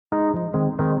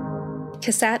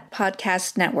Cassette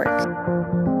Podcast Network.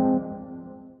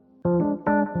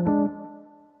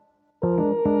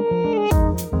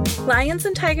 Lions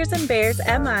and Tigers and Bears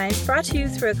MI is brought to you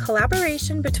through a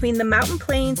collaboration between the Mountain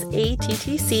Plains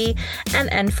ATTC and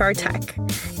NFAR Tech.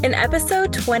 In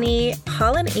episode 20,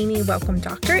 Paul and Amy welcome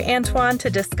Dr. Antoine to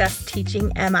discuss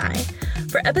teaching MI.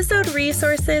 For episode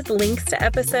resources, links to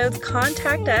episodes,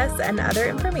 contact us, and other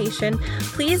information,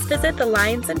 please visit the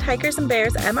Lions and Tigers and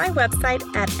Bears MI website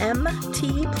at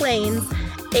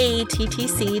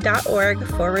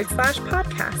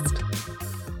mtplainsattc.org/podcast.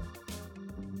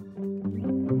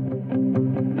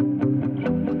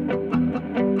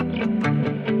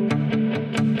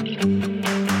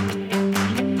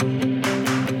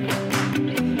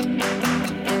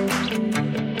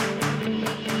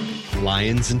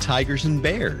 Lions and Tigers and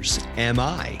Bears,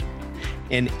 MI,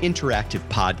 an interactive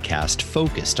podcast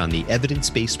focused on the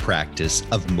evidence-based practice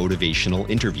of motivational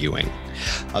interviewing,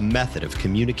 a method of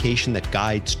communication that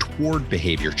guides toward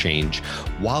behavior change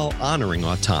while honoring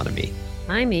autonomy.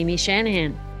 I'm Amy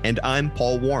Shanahan. And I'm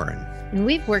Paul Warren. And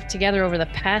we've worked together over the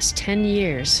past 10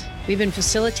 years. We've been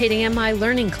facilitating MI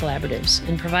learning collaboratives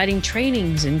and providing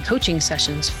trainings and coaching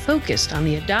sessions focused on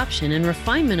the adoption and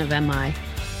refinement of MI.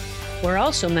 We're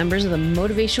also members of the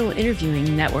Motivational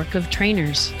Interviewing network of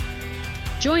trainers.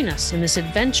 Join us in this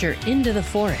adventure into the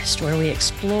forest where we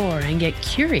explore and get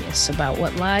curious about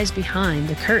what lies behind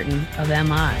the curtain of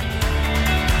MI.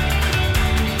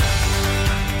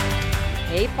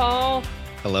 Hey, Paul.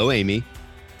 Hello, Amy.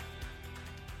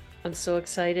 I'm so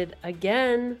excited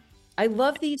again. I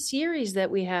love these series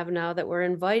that we have now that we're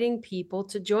inviting people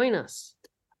to join us.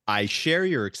 I share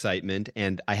your excitement,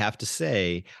 and I have to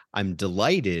say, I'm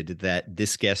delighted that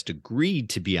this guest agreed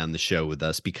to be on the show with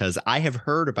us because I have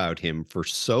heard about him for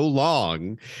so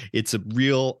long. It's a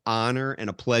real honor and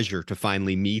a pleasure to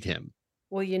finally meet him.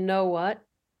 Well, you know what?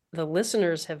 The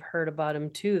listeners have heard about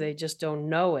him too. They just don't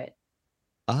know it.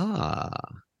 Ah.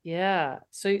 Yeah.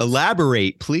 So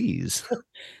elaborate, please.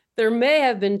 There may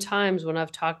have been times when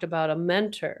I've talked about a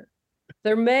mentor.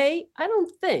 I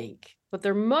don't think, but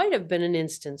there might have been an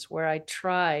instance where I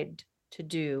tried to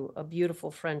do a beautiful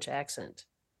French accent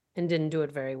and didn't do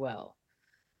it very well.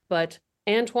 But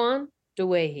Antoine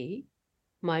Douahy,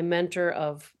 my mentor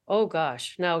of,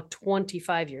 now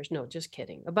 25 years. No, just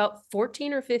kidding. About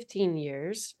 14 or 15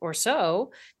 years or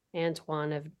so,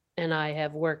 Antoine and I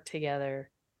have worked together,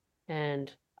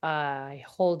 and I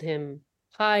hold him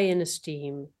high in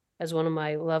esteem as one of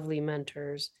my lovely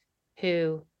mentors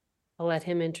who... I'll let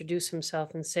him introduce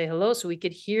himself and say hello so we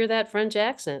could hear that French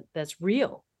accent. That's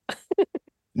real.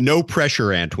 No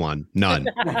pressure, Antoine. None.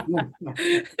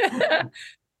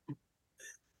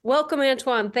 Welcome,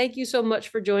 Antoine. Thank you so much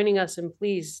for joining us. And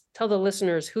please tell the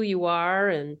listeners who you are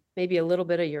and maybe a little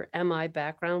bit of your MI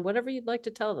background, whatever you'd like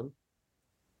to tell them.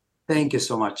 Thank you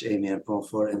so much, Amy and Paul,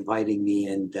 for inviting me.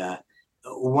 And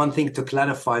one thing to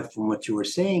clarify from what you were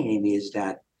saying, Amy, is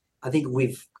that I think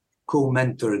we've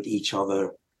co-mentored each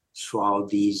other throughout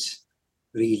these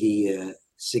really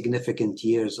significant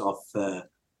years of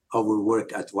our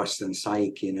work at Western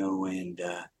Psych, and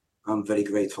I'm very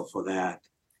grateful for that.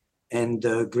 And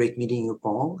great meeting you,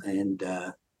 Paul, and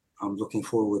I'm looking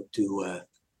forward to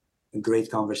a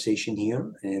great conversation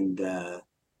here and,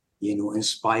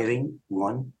 inspiring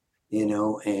one,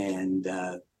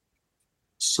 and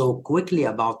so quickly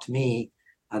about me,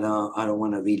 I don't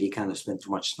want to really kind of spend too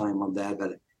much time on that,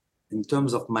 but in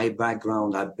terms of my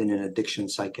background, I've been an addiction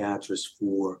psychiatrist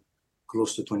for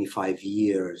close to 25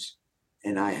 years,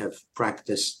 and I have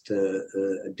practiced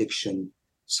addiction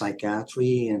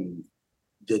psychiatry and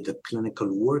did the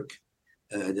clinical work,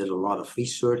 did a lot of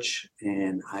research,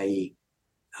 and I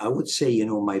would say,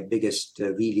 my biggest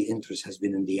really interest has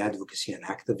been in the advocacy and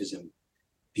activism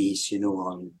piece,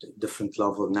 on different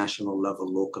levels, national level,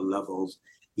 local levels,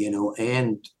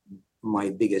 and my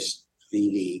biggest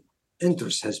really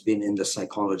interest has been in the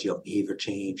psychology of behavior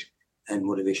change and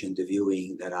motivation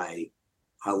interviewing that I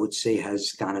would say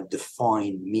has kind of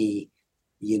defined my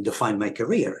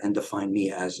career and defined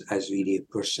me as really a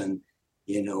person,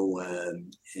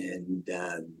 and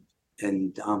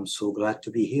I'm so glad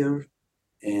to be here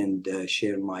and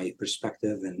share my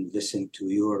perspective and listen to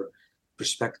your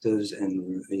perspectives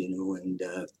and,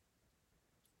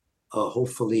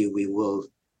 hopefully we will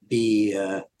be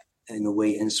in a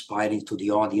way inspiring to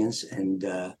the audience and,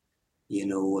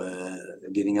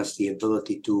 giving us the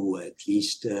ability to at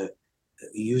least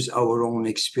use our own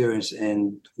experience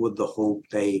and with the hope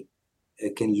they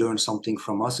can learn something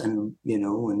from us and,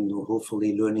 and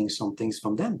hopefully learning some things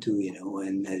from them too,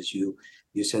 and as you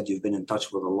said, you've been in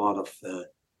touch with a lot of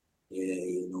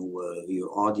your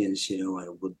audience, I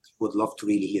would love to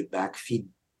really hear back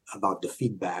about the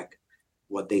feedback,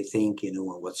 what they think, and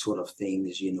what sort of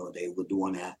things, they would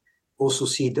want to also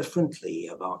see differently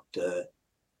about,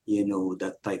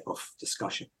 that type of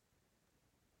discussion.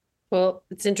 Well,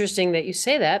 it's interesting that you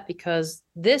say that, because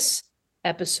this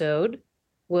episode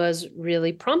was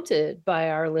really prompted by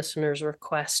our listeners'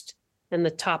 request and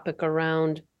the topic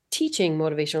around teaching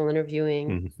motivational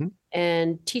interviewing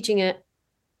and teaching it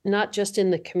not just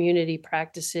in the community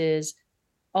practices,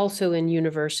 also in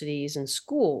universities and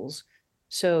schools.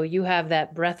 So you have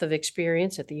that breadth of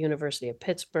experience at the University of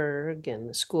Pittsburgh and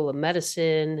the School of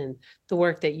Medicine and the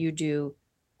work that you do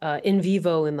in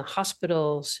vivo in the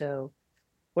hospital. So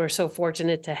we're so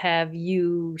fortunate to have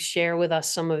you share with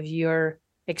us some of your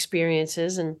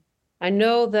experiences. And I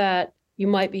know that you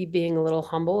might be being a little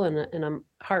humble, and I'm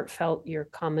heartfelt your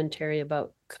commentary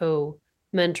about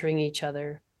co-mentoring each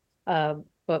other.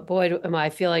 But boy, I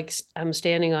feel like I'm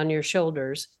standing on your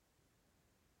shoulders.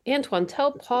 Antoine,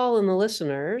 tell Paul and the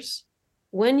listeners,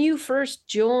 when you first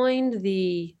joined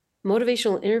the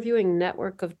Motivational Interviewing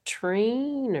Network of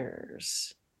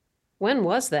Trainers, when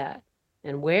was that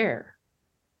and where?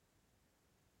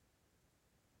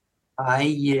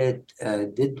 I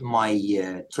did my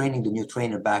training, the new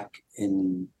trainer, back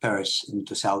in Paris in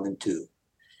 2002.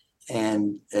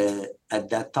 And at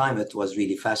that time, it was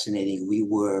really fascinating.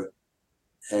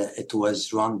 It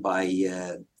was run by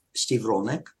Steve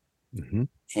Rolnick.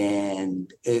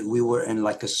 And we were in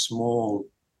like a small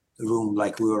room,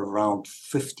 like we were around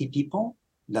 50 people.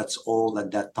 That's all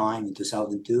at that time in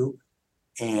 2002.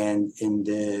 And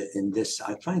in this,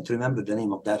 I'm trying to remember the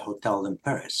name of that hotel in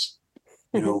Paris.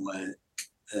 I don't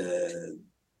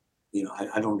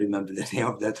remember the name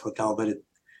of that hotel, but it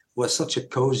was such a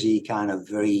cozy, kind of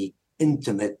very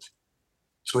intimate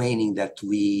training that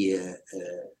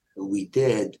we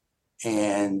did.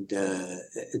 And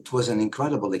it was an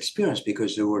incredible experience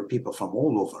because there were people from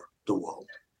all over the world,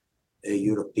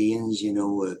 Europeans,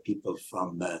 people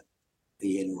from,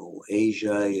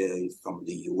 Asia, from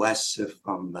the US,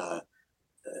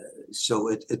 so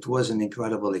it was an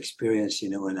incredible experience,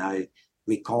 and I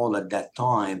recall at that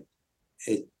time,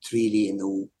 it really, in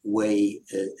a way,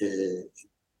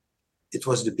 it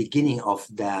was the beginning of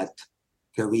that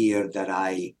career that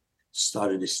I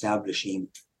started establishing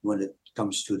when it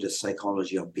comes to the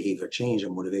psychology of behavior change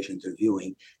and motivation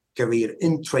interviewing, career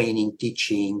in training,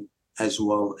 teaching, as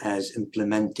well as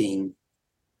implementing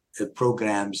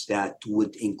programs that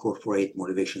would incorporate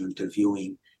motivation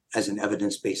interviewing as an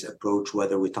evidence-based approach,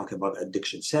 whether we talk about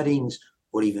addiction settings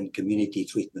or even community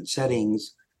treatment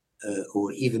settings,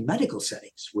 or even medical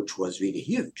settings, which was really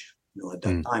huge. At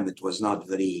that time, it was not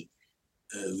very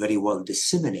well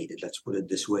disseminated, let's put it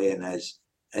this way. And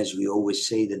as we always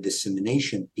say, the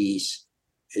dissemination piece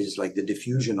is like the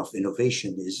diffusion of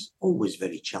innovation is always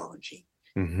very challenging.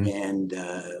 And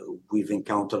we've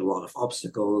encountered a lot of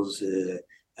obstacles.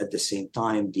 At the same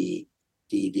time, the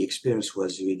experience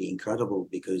was really incredible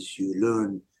because you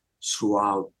learn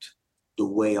throughout the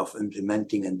way of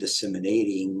implementing and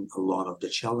disseminating a lot of the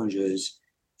challenges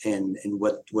and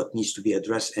what needs to be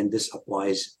addressed. And this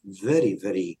applies very,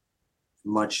 very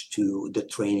much to the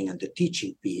training and the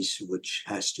teaching piece, which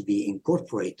has to be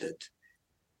incorporated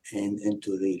and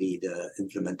into really the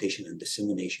implementation and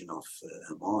dissemination of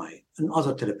MI and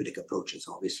other therapeutic approaches,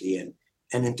 obviously, and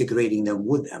integrating them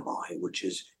with MI, which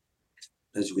is,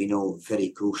 as we know, very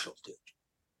crucial too.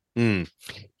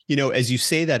 As you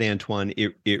say that, Antoine,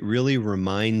 it really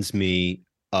reminds me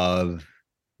of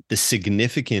the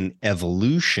significant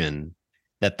evolution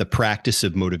that the practice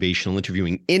of motivational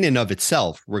interviewing in and of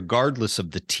itself, regardless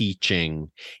of the teaching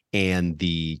and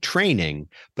the training,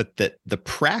 but that the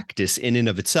practice in and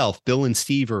of itself, Bill and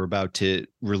Steve are about to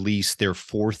release their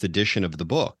 4th edition of the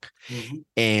book.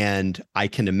 And I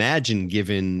can imagine,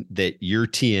 given that your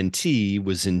TNT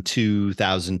was in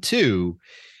 2002,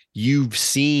 you've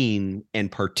seen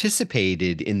and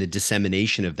participated in the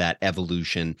dissemination of that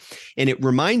evolution. And it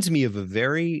reminds me of a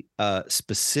very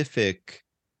specific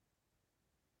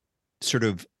sort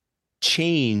of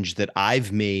change that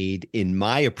I've made in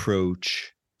my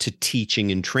approach to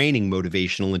teaching and training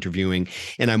motivational interviewing.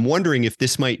 And I'm wondering if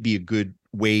this might be a good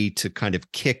way to kind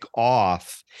of kick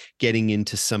off getting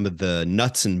into some of the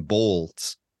nuts and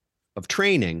bolts of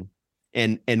training.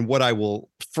 And what I will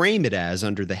frame it as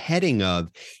under the heading of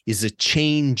is a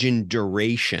change in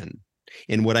duration.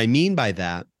 And what I mean by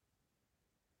that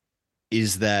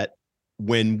is that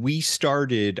when we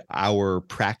started our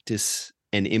practice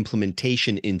and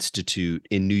Implementation Institute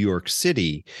in New York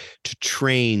City to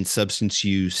train substance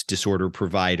use disorder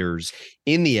providers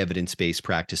in the evidence-based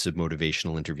practice of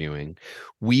motivational interviewing,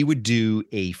 we would do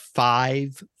a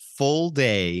 5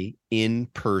 full-day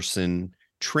in-person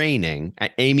training.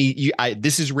 Amy,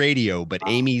 this is radio, but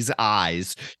Amy's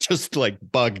eyes just like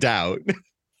bugged out.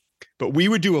 But we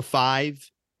would do a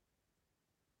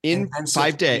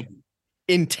 5-day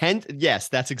intense. Yes,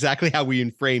 that's exactly how we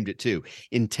framed it too.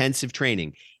 Intensive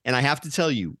training. And I have to tell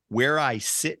you, where I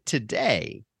sit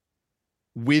today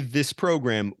with this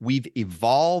program, we've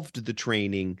evolved the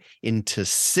training into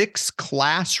 6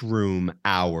 classroom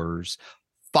hours,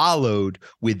 followed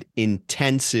with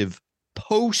intensive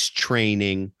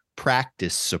post-training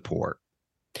practice support.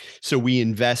 So we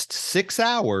invest 6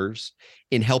 hours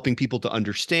in helping people to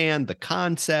understand the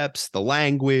concepts, the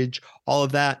language, all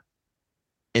of that.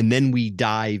 And then we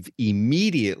dive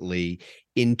immediately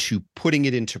into putting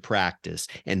it into practice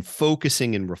and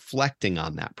focusing and reflecting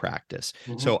on that practice.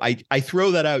 Mm-hmm. So I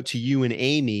throw that out to you and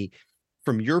Amy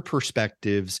from your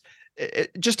perspectives,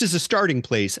 just as a starting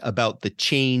place about the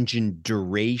change in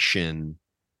duration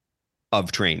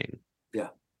of training. Yeah.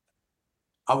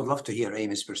 I would love to hear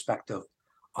Amy's perspective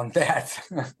on that.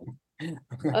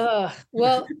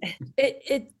 Well,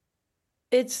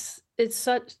 it's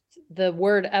such, the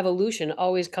word evolution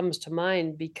always comes to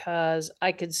mind, because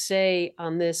I could say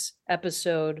on this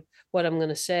episode what I'm going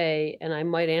to say, and I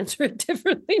might answer it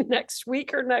differently next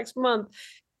week or next month.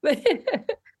 But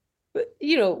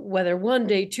you know, whether 1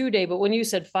 day, 2 day, but when you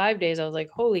said 5 days, I was like,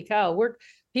 holy cow,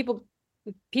 people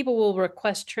will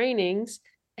request trainings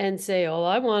and say, oh,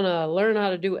 I want to learn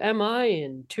how to do MI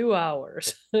in 2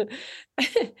 hours.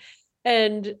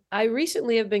 And I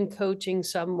recently have been coaching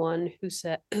someone who's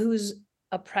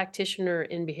a practitioner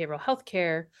in behavioral health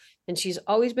care, and she's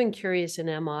always been curious in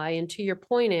MI. And to your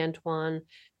point, Antoine,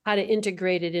 how to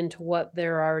integrate it into what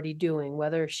they're already doing,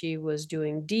 whether she was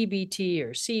doing DBT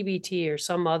or CBT or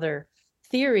some other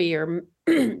theory or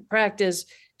practice.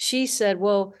 She said,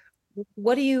 well,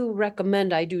 what do you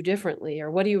recommend I do differently? Or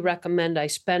what do you recommend I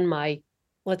spend my,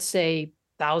 let's say,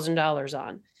 $1,000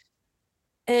 on?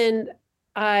 And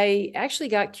I actually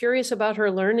got curious about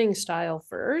her learning style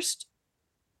first,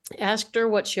 asked her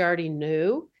what she already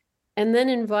knew, and then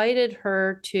invited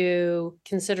her to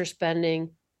consider spending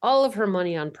all of her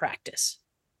money on practice.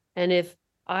 And if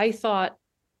I thought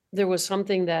there was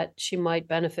something that she might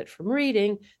benefit from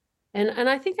reading, and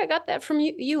I think I got that from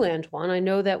you, Antoine. I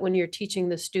know that when you're teaching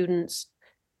the students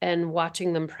and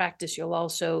watching them practice, you'll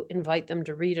also invite them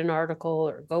to read an article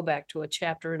or go back to a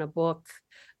chapter in a book.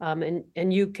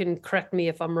 And you can correct me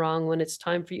if I'm wrong when it's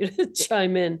time for you to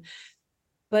chime in.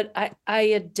 But I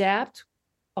adapt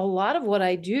a lot of what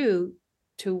I do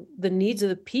to the needs of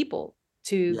the people,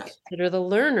 to consider the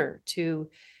learner, to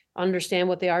understand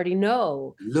what they already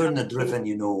know.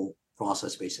 Learner-driven,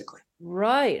 process, basically.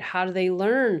 Right. How do they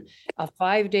learn? A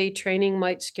 5-day training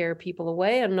might scare people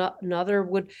away. Another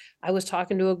would, I was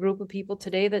talking to a group of people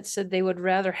today that said they would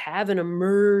rather have an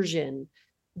immersion,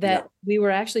 that we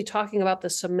were actually talking about the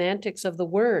semantics of the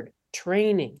word: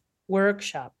 training,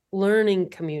 workshop, learning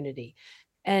community.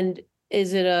 And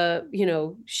is it a,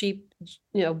 sheep,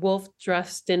 wolf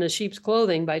dressed in a sheep's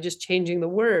clothing by just changing the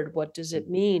word? What does it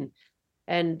mean?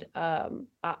 And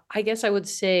I guess I would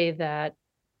say that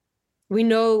we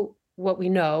know what we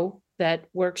know, that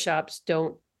workshops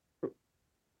don't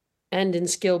end in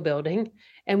skill building.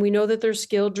 And we know that there's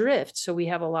skill drift. So we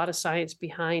have a lot of science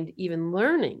behind even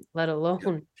learning, let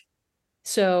alone.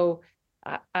 So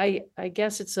I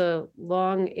guess it's a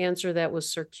long answer that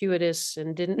was circuitous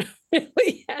and didn't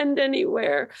really end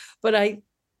anywhere. But I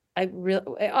really,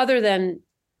 other than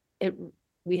it,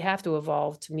 we have to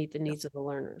evolve to meet the needs of the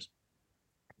learners.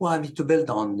 Well, I mean, to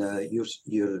build on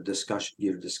your discussion,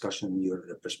 your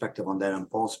perspective on that, and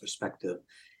Paul's perspective,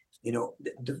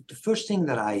 the first thing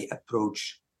that I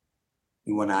approach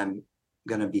when I'm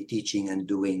going to be teaching and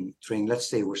doing training, let's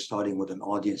say we're starting with an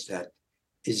audience that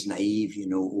is naive,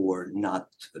 or not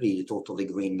really totally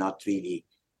green, not really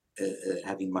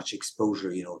having much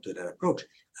exposure, to that approach.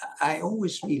 I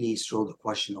always really throw the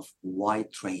question of why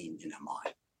train in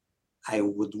MI. I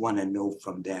would want to know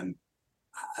from them,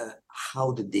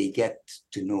 how did they get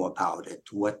to know about it?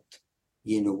 What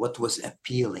was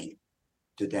appealing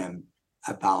to them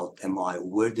about MI?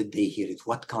 Where did they hear it?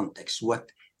 What context?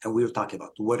 And we were talking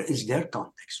about what is their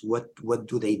context? What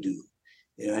do they do?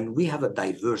 And we have a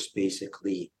diverse,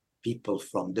 basically, people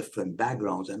from different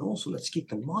backgrounds. And also, let's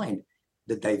keep in mind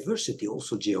the diversity,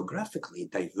 also geographically,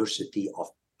 diversity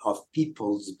of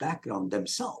people's background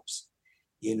themselves.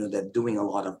 That doing a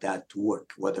lot of that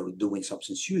work, whether we're doing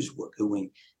substance use work,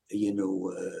 doing,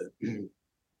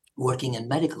 working in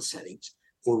medical settings,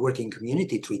 or working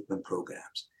community treatment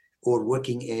programs, or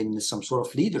working in some sort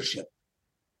of leadership,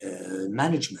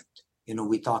 management.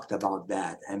 We talked about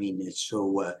that. I mean, it's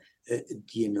so,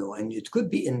 and it could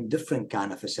be in different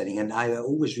kind of a setting. And I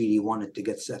always really wanted to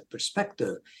get that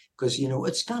perspective because,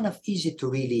 it's kind of easy to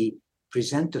really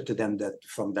present it to them that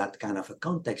from that kind of a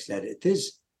context that it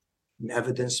is an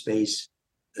evidence-based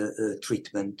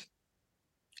treatment.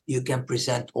 You can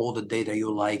present all the data you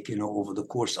like, over the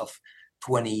course of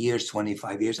 20 years,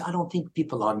 25 years. I don't think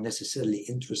people are necessarily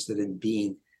interested in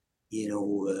being,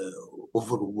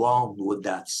 overwhelmed with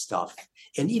that stuff.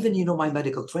 And even, my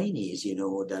medical trainees,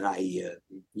 that I,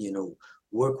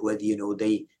 work with,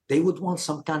 they would want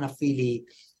some kind of really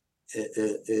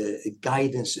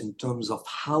guidance in terms of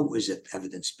how is it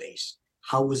evidence-based?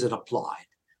 How is it applied?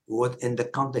 What in the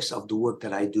context of the work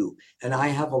that I do? And I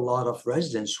have a lot of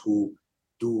residents who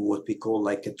do what we call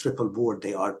like a triple board.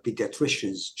 They are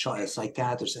pediatricians, child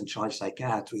psychiatrists, and child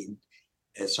psychiatry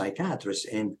psychiatrists,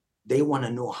 and they want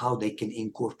to know how they can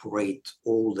incorporate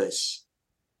all this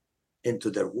into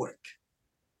their work.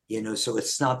 So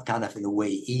it's not kind of in a way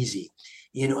easy,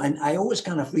 and I always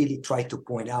kind of really try to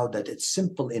point out that it's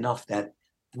simple enough that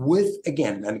with,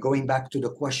 again, and going back to the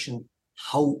question,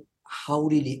 how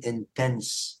really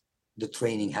intense the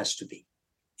training has to be.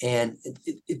 And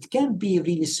it can be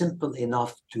really simple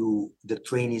enough to the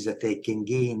trainees that they can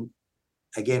gain.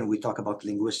 Again, we talk about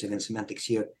linguistic and semantics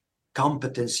here,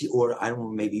 competency, or I don't know,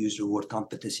 maybe use the word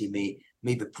competency,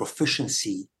 maybe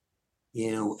proficiency,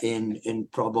 in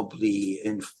probably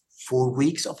in 4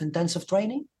 weeks of intensive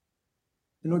training.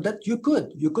 That you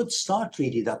could start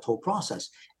really that whole process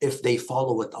if they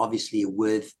follow it, obviously,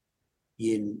 with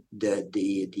the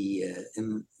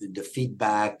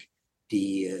feedback,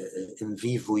 the in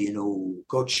vivo,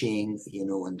 coaching,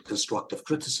 and constructive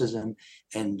criticism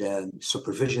and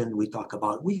supervision. We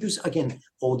use, again,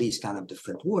 all these kind of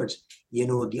different words.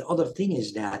 The other thing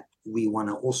is that we want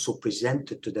to also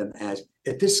present it to them as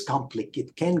it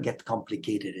can get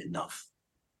complicated enough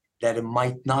that it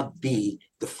might not be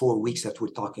the 4 weeks that we're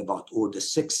talking about, or the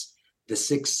six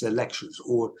lectures,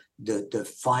 or the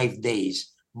 5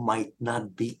 days might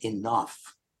not be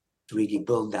enough to really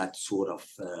build that sort of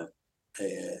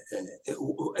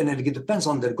and it depends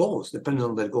on their goals,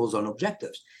 on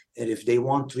objectives. And if they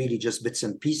want really just bits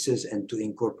and pieces and to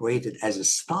incorporate it as a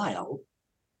style,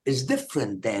 is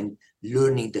different than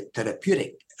learning the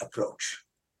therapeutic approach.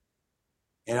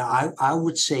 And I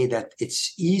would say that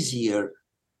it's easier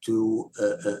to,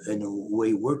 in a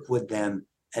way, work with them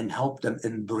and help them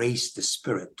embrace the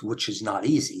spirit, which is not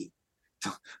easy.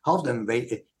 To help them,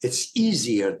 it's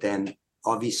easier than,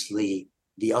 obviously,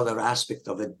 the other aspect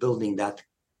of it, building that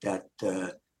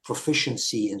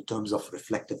proficiency in terms of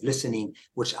reflective listening,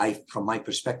 which from my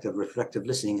perspective, reflective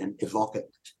listening and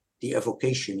the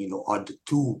evocation, are the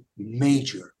two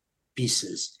major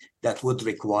pieces that would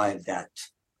require that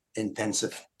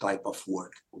intensive type of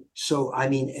work. So, I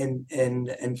mean,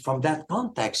 and from that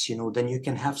context, then you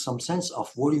can have some sense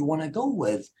of where you want to go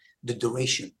with the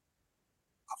duration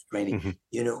of training.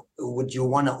 Mm-hmm. Would you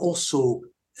want to also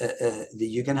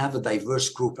you can have a diverse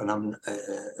group, and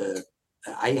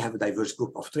I have a diverse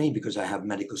group of training because I have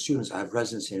medical students, I have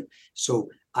residents here. So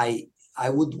I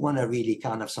would want to really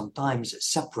kind of sometimes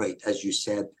separate, as you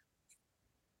said,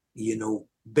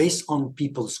 based on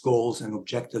people's goals and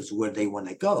objectives where they want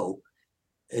to go,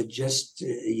 and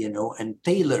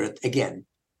tailor it again,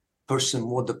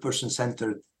 the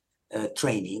person-centered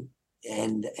training,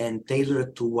 and tailor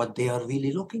it to what they are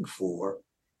really looking for,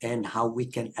 and how we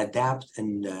can adapt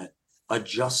and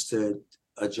adjust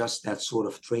that sort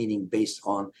of training based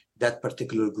on that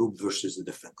particular group versus a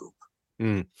different group.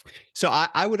 So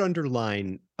I would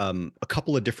underline a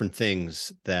couple of different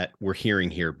things that we're hearing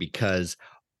here, because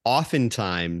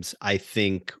oftentimes I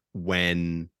think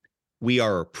when we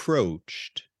are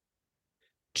approached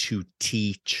to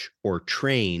teach or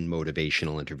train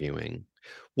motivational interviewing,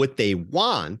 what they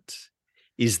want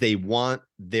is they want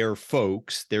their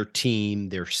folks, their team,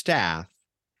 their staff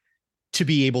to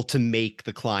be able to make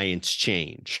the clients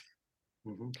change.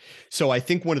 Mm-hmm. So I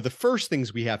think one of the first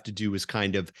things we have to do is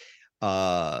kind of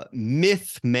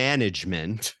myth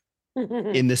management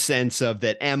in the sense of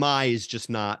that MI is just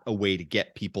not a way to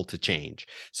get people to change.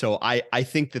 So I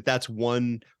think that that's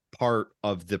one part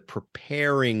of the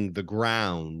preparing the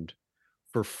ground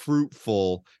for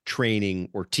fruitful training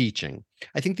or teaching.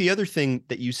 I think the other thing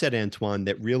that you said, Antoine,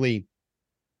 that really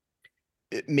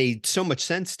made so much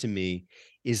sense to me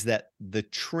is that the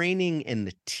training and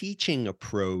the teaching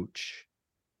approach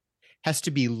has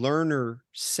to be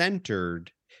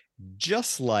learner-centered,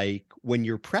 just like when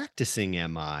you're practicing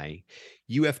MI,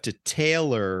 you have to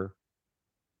tailor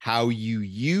how you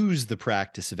use the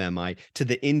practice of MI to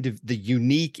the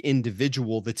unique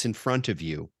individual that's in front of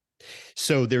you.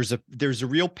 So there's a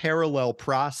real parallel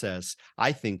process,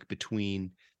 I think,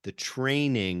 between the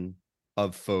training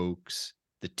of folks,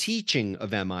 the teaching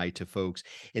of MI to folks,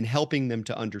 and helping them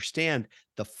to understand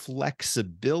the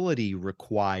flexibility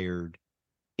required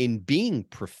in being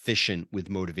proficient with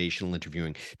motivational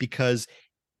interviewing. Because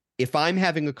if I'm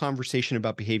having a conversation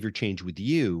about behavior change with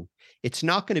you, it's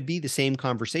not going to be the same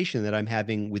conversation that I'm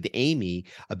having with Amy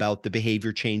about the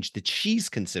behavior change that she's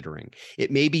considering.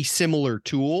 It may be similar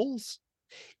tools.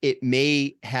 It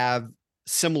may have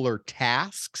similar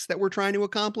tasks that we're trying to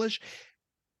accomplish,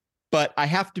 but I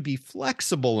have to be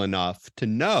flexible enough to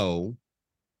know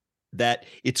that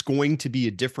it's going to be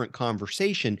a different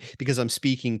conversation because I'm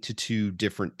speaking to two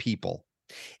different people.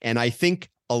 And I think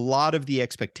a lot of the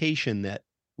expectation that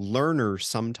learners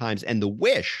sometimes, and the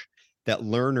wish that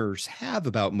learners have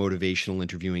about motivational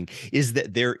interviewing, is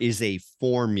that there is a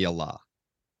formula.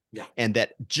 Yeah. And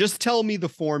that just tell me the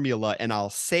formula and I'll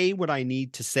say what I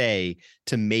need to say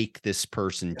to make this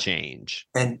person change.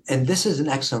 And this is an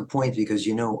excellent point because,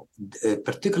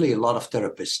 particularly a lot of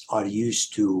therapists are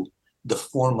used to the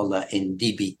formula in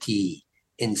DBT,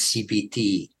 in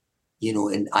CBT,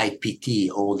 in IPT,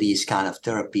 all these kind of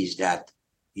therapies that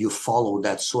you follow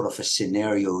that sort of a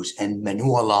scenarios and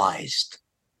manualized,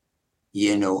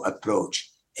 approach.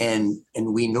 And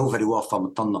we know very well from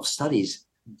a ton of studies,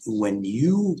 when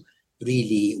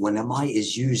MI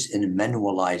is used in a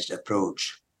manualized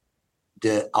approach,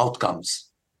 the outcomes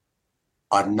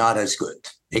are not as good.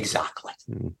 Exactly.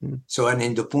 Mm-hmm. So,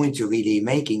 and the point you're really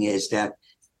making is that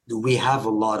we have a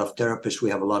lot of therapists, we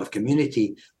have a lot of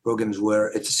community programs where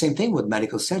it's the same thing with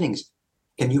medical settings.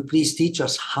 Can you please teach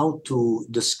us how to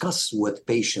discuss with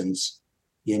patients,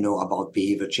 about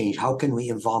behavior change? How can we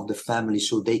involve the family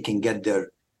so they can get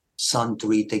their son to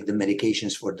retake the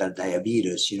medications for their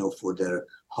diabetes, for their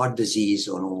heart disease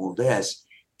and all of this?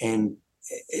 And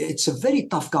it's a very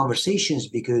tough conversations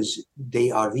because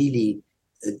they are really,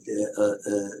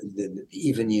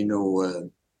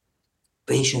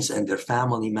 patients and their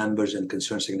family members and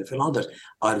concerned significant others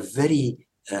are very,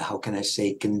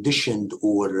 conditioned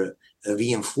or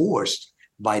reinforced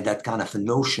by that kind of a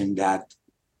notion that,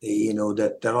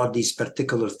 that there are these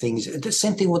particular things. The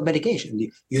same thing with medication.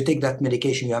 You take that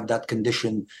medication, you have that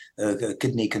condition,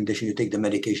 kidney condition, you take the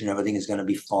medication, everything is going to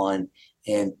be fine.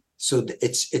 And so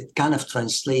it kind of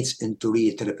translates into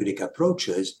really therapeutic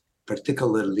approaches,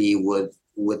 particularly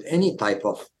with any type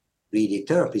of really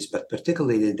therapies, but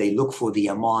particularly they look for the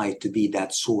MI to be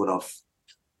that sort of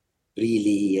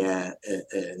really,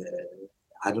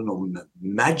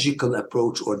 magical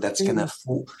approach, or that's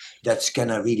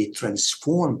gonna really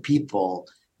transform people's,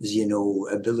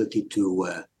 ability to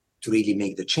really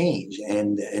make the change.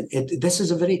 And this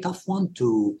is a very tough one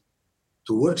to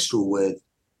work through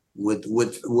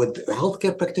with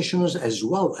healthcare practitioners as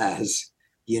well as,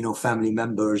 family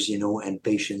members, and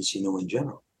patients, in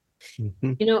general.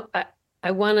 Mm-hmm. I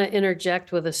want to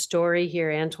interject with a story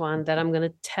here, Antoine, that I'm going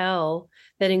to tell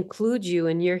that includes you,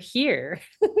 and you're here.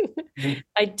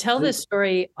 I tell this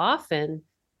story often,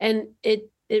 and it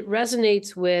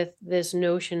resonates with this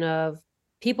notion of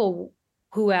people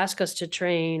who ask us to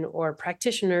train, or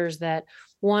practitioners that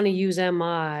want to use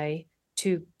MI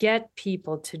to get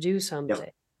people to do something.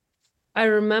 Yep. I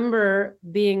remember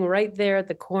being right there at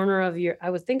the corner of I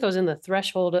would think I was in the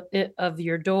threshold of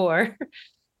your door.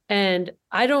 And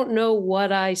I don't know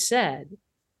what I said,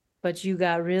 but you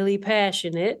got really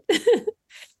passionate.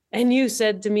 And you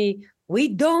said to me, "We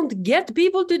don't get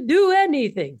people to do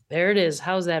anything." There it is.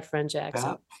 How's that French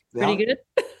accent? Yeah. Pretty good?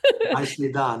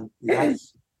 Nicely done.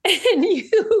 Yes. And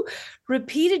you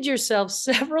repeated yourself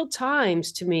several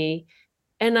times to me.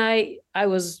 And I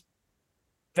was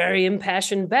very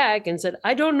impassioned back and said,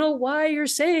 "I don't know why you're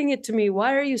saying it to me.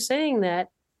 Why are you saying that?"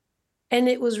 And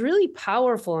it was really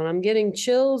powerful. And I'm getting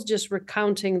chills just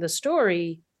recounting the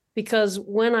story, because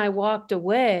when I walked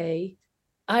away,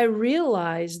 I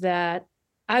realized that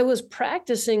I was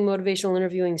practicing motivational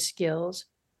interviewing skills.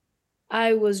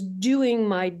 I was doing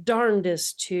my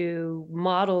darndest to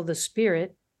model the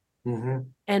spirit. Mm-hmm.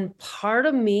 And part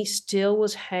of me still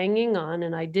was hanging on,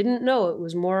 and I didn't know, it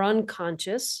was more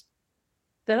unconscious,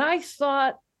 that I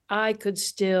thought I could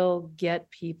still get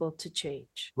people to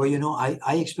change. Well,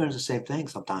 I experience the same thing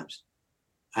sometimes.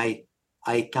 I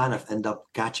kind of end up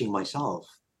catching myself,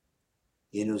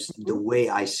 the way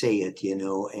I say it,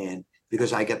 and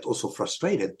because I get also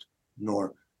frustrated,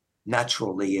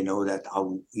 naturally, that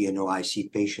I see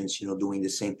patients, doing the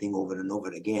same thing over and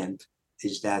over again.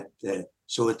 is that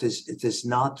so it is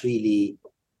not really,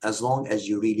 as long as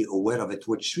you're really aware of it,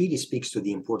 which really speaks to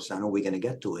the importance. I know we're going to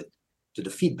get to it, to the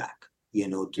feedback,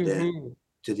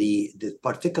 to the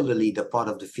particularly the part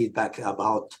of the feedback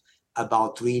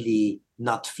about really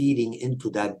not feeding into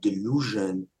that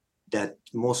delusion that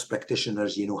most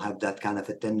practitioners, have that kind of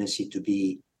a tendency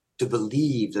to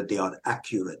believe that they are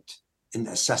accurate in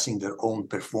assessing their own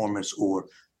performance or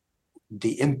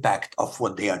the impact of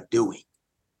what they are doing,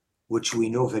 which we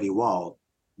know very well.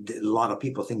 A lot of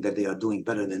people think that they are doing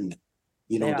better than,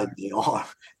 than they are,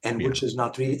 and which is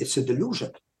not really, it's a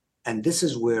delusion. And this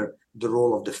is where the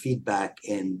role of the feedback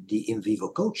and the in vivo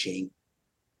coaching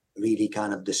really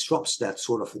kind of disrupts that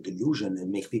sort of a delusion and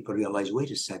make people realize,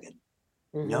 wait a second,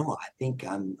 no, I think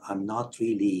I'm not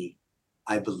really,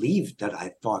 I believe that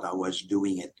I thought I was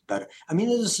doing it better. I mean,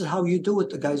 this is how you do it,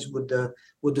 the guys, with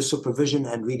the supervision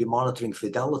and really monitoring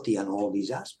fidelity and all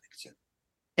these aspects.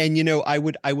 And, I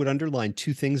would underline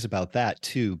two things about that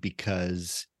too,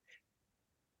 because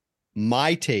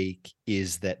my take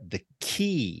is that the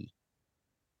key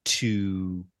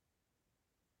to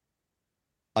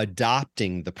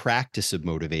adopting the practice of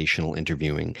motivational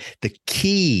interviewing, the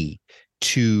key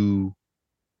to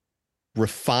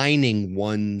refining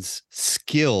one's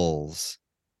skills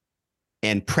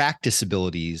and practice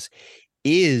abilities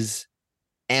is,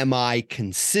 am I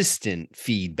consistent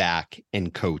feedback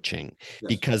and coaching?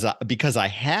 Yes. Because I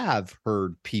have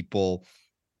heard people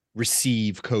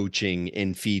receive coaching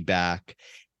and feedback,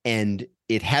 and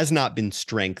it has not been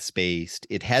strengths-based.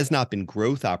 It has not been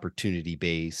growth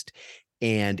opportunity-based.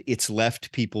 And it's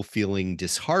left people feeling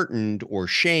disheartened or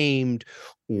shamed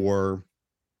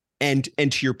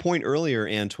and to your point earlier,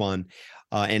 Antoine,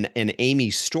 and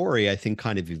Amy's story, I think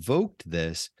kind of evoked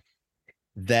this,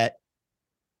 that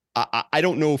I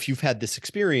don't know if you've had this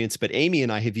experience, but Amy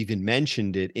and I have even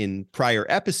mentioned it in prior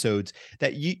episodes,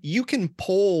 that you can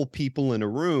poll people in a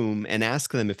room and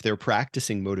ask them if they're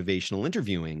practicing motivational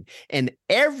interviewing, and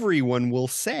everyone will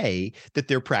say that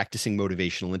they're practicing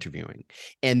motivational interviewing.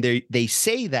 And they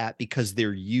say that because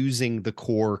they're using the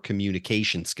core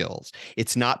communication skills.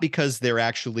 It's not because they're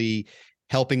actually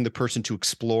helping the person to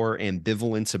explore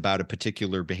ambivalence about a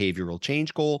particular behavioral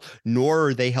change goal, nor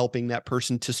are they helping that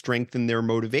person to strengthen their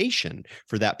motivation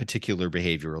for that particular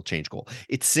behavioral change goal.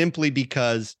 It's simply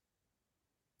because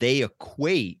they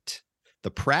equate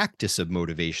the practice of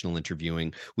motivational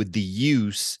interviewing with the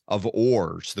use of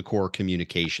OARs, the core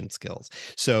communication skills.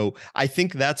 So I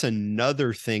think that's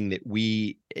another thing that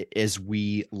as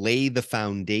we lay the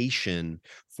foundation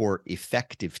for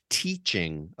effective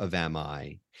teaching of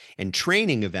MI and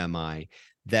training of MI,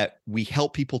 that we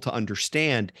help people to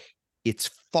understand it's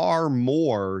far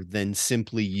more than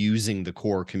simply using the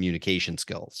core communication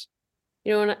skills.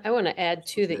 And I want to add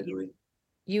too that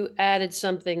you added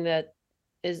something that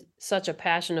is such a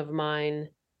passion of mine: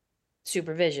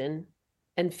 supervision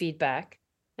and feedback.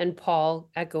 And Paul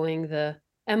echoing the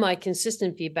am I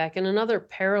consistent feedback. And another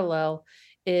parallel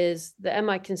is the am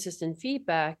I consistent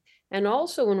feedback. And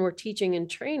also when we're teaching and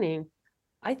training,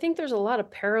 I think there's a lot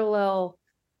of parallel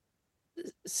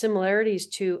similarities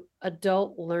to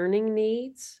adult learning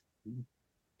needs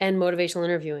and motivational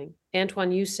interviewing.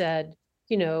 Antoine, you said,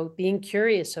 being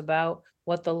curious about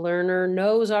what the learner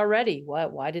knows already.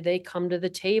 Why did they come to the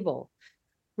table?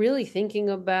 Really thinking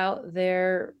about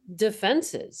their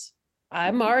defenses.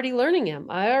 I'm already learning MI.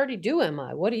 I already do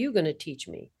MI. What are you going to teach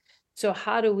me? So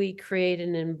how do we create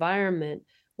an environment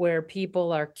where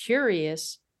people are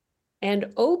curious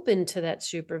and open to that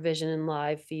supervision and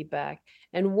live feedback?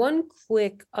 And one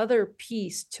quick other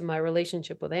piece to my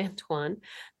relationship with Antoine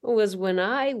was when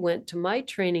I went to my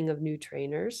training of new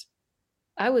trainers,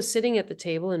 I was sitting at the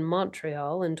table in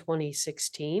Montreal in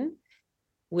 2016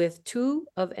 with two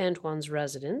of Antoine's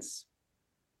residents.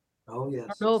 Oh, yes. I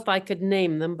don't know if I could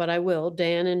name them, but I will.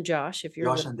 Dan and Josh, if you're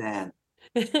Josh and Dan.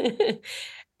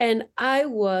 And I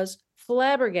was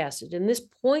flabbergasted. And this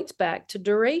points back to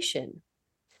duration.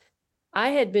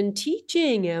 I had been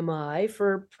teaching MI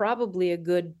for probably a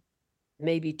good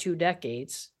maybe 2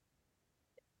 decades,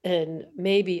 and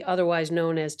maybe otherwise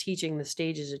known as teaching the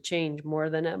stages of change more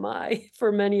than MI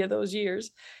for many of those years.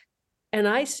 And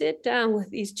I sit down with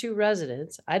these two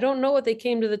residents. I don't know what they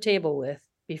came to the table with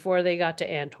before they got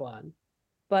to Antoine,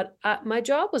 but my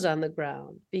jaw was on the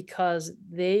ground because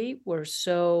they were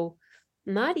so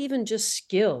not even just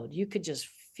skilled. You could just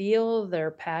feel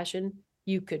their passion.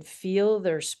 You could feel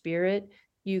their spirit.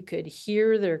 You could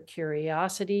hear their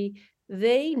curiosity.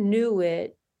 They knew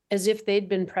it as if they'd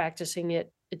been practicing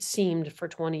it, it seemed, for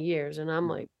 20 years. And I'm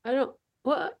like,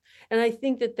 what? And I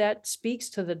think that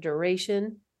speaks to the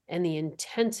duration and the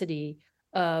intensity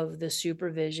of the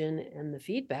supervision and the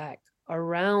feedback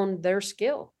around their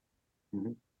skill.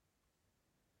 Mhm.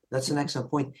 That's an excellent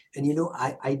point. And, you know,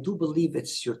 I do believe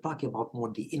you're talking about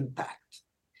more the impact,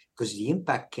 because the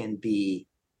impact can be,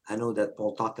 I know that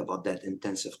Paul talked about that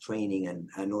intensive training, and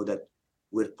I know that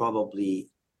we're probably,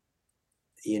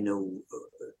 you know,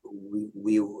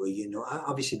 you know,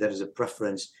 obviously there is a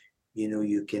preference, you know,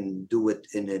 you can do it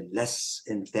in a less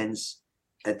intense,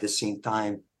 at the same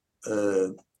time,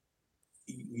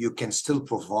 you can still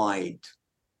provide,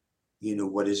 you know,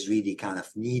 what is really kind of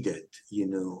needed, you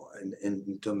know,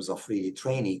 in terms of really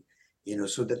training, you know,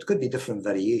 so that could be different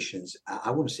variations. I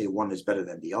wouldn't say one is better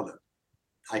than the other.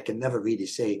 I can never really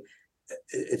say,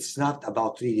 it's not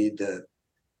about really the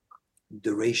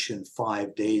duration.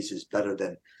 5 days is better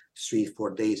than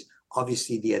 3-4 days.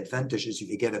 Obviously, the advantage is if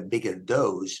you get a bigger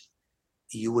dose,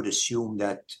 you would assume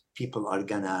that people are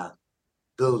gonna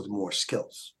build more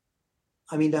skills.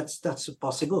 I mean, that's a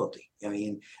possibility. I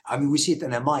mean, we see it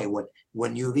in MI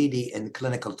when you really in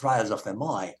clinical trials of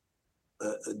MI,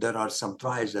 there are some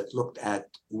trials that looked at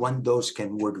one dose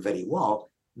can work very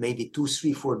well. Maybe 2,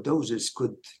 3, 4 doses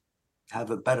could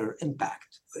have a better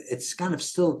impact. It's kind of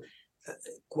still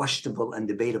questionable and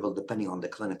debatable depending on the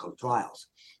clinical trials,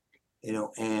 you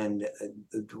know. And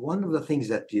one of the things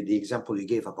that the example you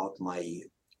gave about my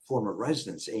former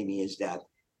residents, Amy, is that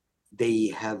they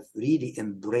have really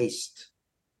embraced,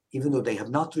 even though they have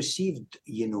not received,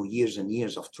 you know, years and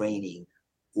years of training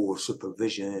or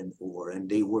supervision, and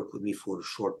they work with me for a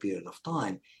short period of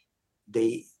time,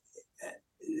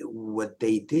 what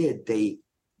they did,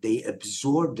 they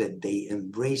absorbed it, they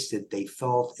embraced it, they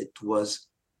felt it was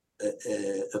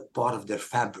a part of their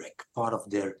fabric, part of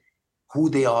their who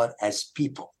they are as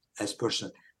people, as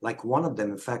person. Like one of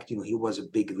them, in fact, you know, he was a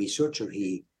big researcher.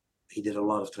 He did a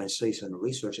lot of translation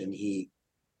research, and he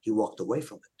walked away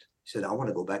from it. He said, I want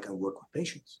to go back and work with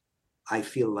patients. I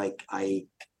feel like I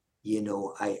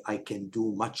can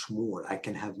do much more. I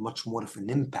can have much more of an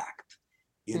impact,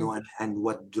 you know, and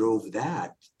what drove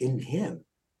that in him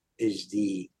is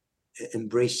the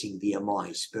embracing the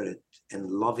MI spirit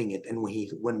and loving it. And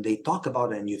when they talk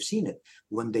about it, and you've seen it,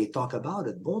 when they talk about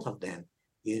it, both of them,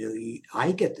 you know,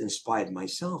 I get inspired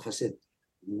myself. I said,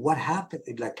 what happened?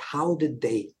 Like, how did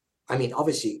they, I mean,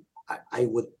 obviously I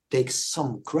would take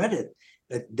some credit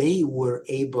that they were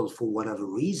able, for whatever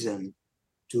reason,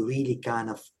 to really kind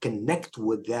of connect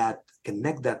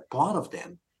that part of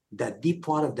them, that deep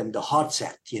part of them, the heart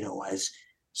set, you know, as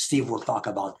Steve will talk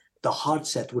about, the heart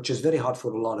set, which is very hard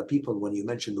for a lot of people. When you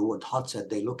mention the word heart set,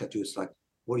 they look at you, it's like,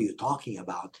 what are you talking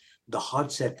about? The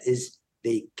heart set is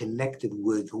they connected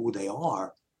with who they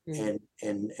are, and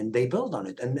they build on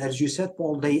it. And as you said,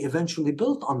 Paul, they eventually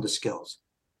built on the skills,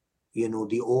 you know,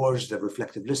 the ORs, the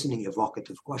reflective listening,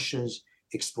 evocative questions,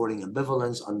 exploring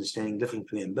ambivalence, understanding difference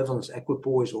between ambivalence,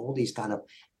 equipoise, all these kind of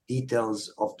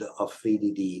details of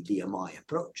really the MI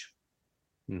approach.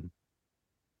 Mm-hmm.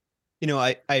 You know,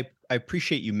 I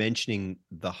appreciate you mentioning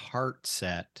the heart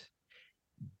set,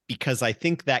 because I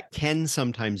think that can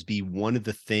sometimes be one of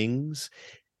the things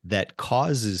that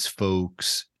causes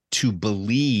folks to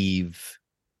believe,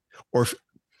 or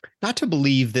not to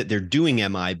believe that they're doing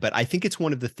MI, but I think it's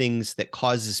one of the things that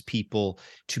causes people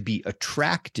to be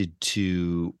attracted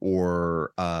to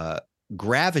or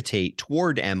gravitate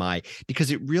toward MI,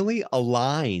 because it really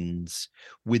aligns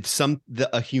with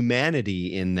a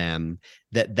humanity in them,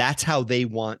 that's how they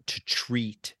want to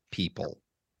treat people.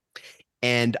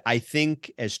 And I think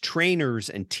as trainers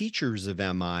and teachers of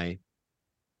MI,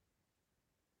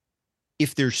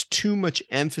 if there's too much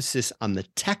emphasis on the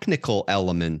technical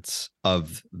elements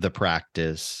of the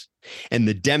practice and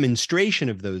the demonstration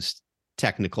of those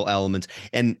technical elements,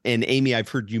 and Amy, I've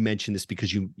heard you mention this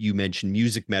because you mention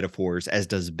music metaphors, as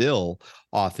does Bill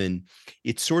often.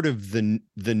 It's sort of the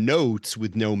notes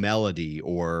with no melody,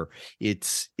 or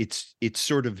it's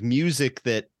sort of music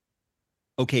that,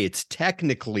 okay, it's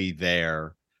technically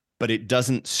there, but it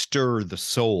doesn't stir the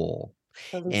soul.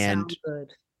 Doesn't sound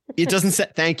good. It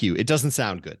doesn't thank you. It doesn't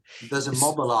sound good. It doesn't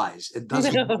mobilize. It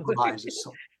doesn't mobilize the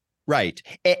soul. Right.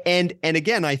 And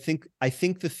again, I think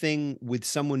the thing with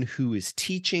someone who is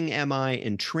teaching MI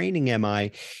and training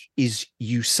MI is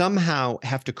you somehow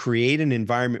have to create an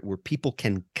environment where people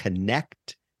can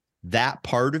connect that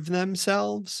part of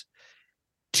themselves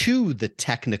to the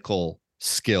technical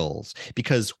skills,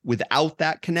 because without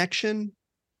that connection,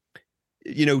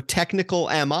 you know, technical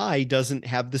MI doesn't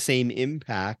have the same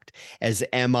impact as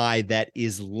MI that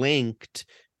is linked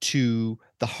to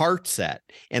the heart set.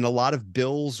 And a lot of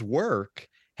Bill's work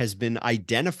has been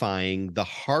identifying the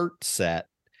heart set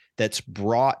that's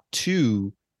brought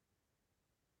to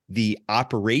the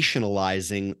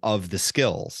operationalizing of the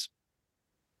skills.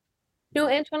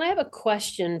 Antoine, I have a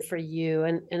question for you,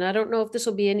 and I don't know if this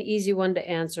will be an easy one to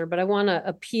answer, but I want to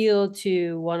appeal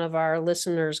to one of our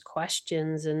listeners'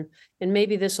 questions, and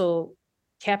maybe this will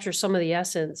capture some of the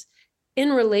essence.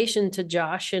 In relation to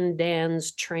Josh and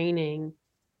Dan's training,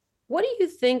 what do you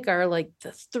think are like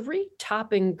the 3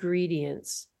 top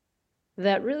ingredients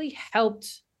that really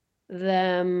helped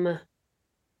them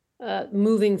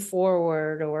moving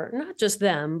forward, or not just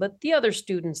them, but the other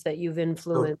students that you've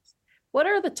influenced? What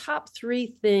are the top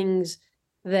 3 things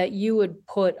that you would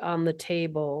put on the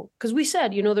table? Because we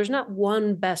said, there's not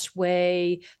one best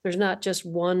way. There's not just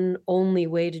one only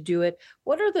way to do it.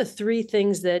 What are the 3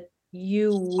 things that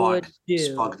you would do?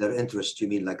 Spark their interest. You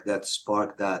mean like that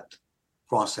spark, that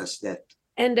process, that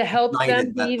and to help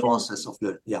them that process of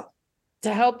learning. Yeah.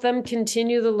 To help them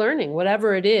continue the learning,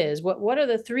 whatever it is. What are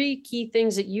the 3 key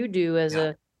things that you do as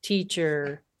a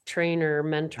teacher, trainer,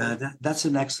 mentor? That's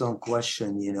an excellent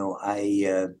question.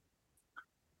 I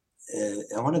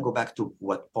want to go back to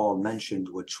what Paul mentioned,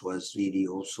 which was really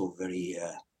also very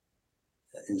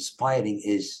inspiring,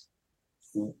 is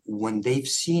when they've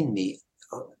seen me.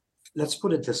 Let's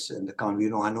put it this in the count.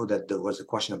 I know that there was a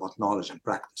question about knowledge and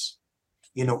practice.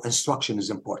 Instruction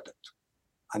is important.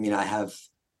 I mean, as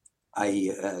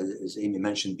Amy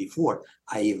mentioned before,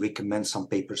 I recommend some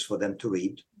papers for them to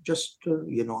read. Just,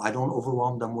 I don't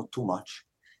overwhelm them with too much.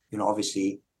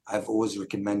 Obviously, I've always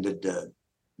recommended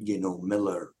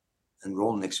Miller and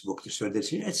Rolnick's book to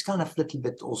students. It's kind of a little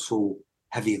bit also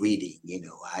heavy reading.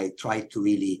 I try to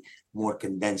really more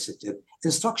condense it.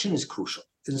 Instruction is crucial.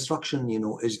 Instruction,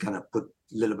 is going to put a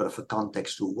little bit of a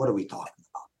context to what are we talking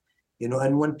about.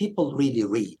 And when people really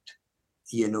read,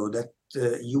 that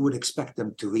you would expect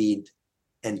them to read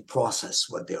and process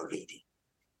what they're reading.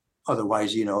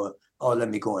 Otherwise, let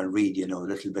me go and read, a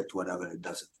little bit, whatever, it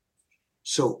doesn't.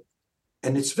 So,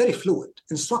 and it's very fluid.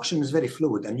 Instruction is very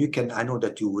fluid. And I know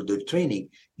that you with the training,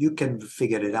 you can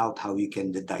figure it out how you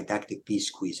can, the didactic piece,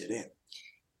 squeeze it in.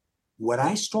 What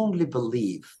I strongly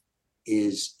believe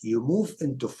is you move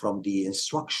from the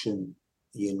instruction,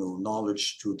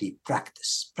 knowledge to the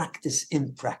practice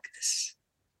in practice.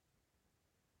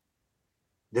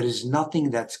 There is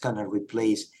nothing that's going to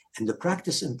replace, and the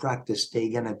practice in practice, they're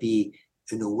going to be,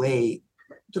 in a way,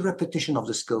 the repetition of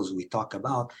the skills we talk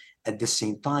about. At the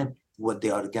same time, what they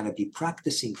are going to be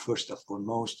practicing first and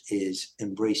foremost is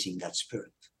embracing that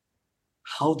spirit.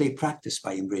 How they practice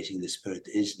by embracing the spirit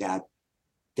is that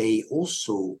they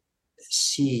also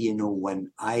see,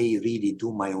 when I really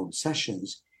do my own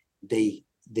sessions, there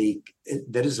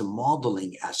is a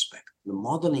modeling aspect. The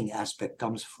modeling aspect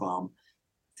comes from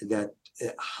that.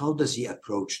 How does he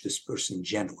approach this person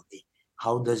genuinely?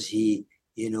 How does he,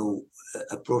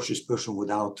 approach this person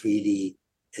without really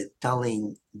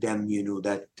telling them,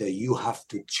 that you have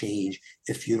to change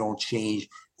if you don't change,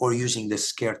 or using the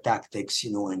scare tactics,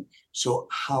 and so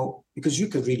because you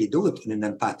could really do it in an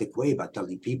empathic way by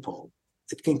telling people.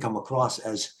 It can come across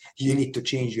as you need to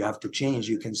change, you have to change.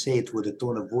 You can say it with a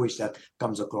tone of voice that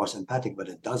comes across empathic, but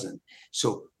it doesn't.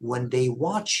 So when they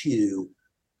watch you,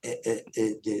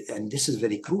 and this is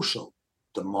very crucial,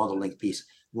 the modeling piece,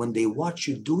 when they watch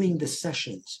you doing the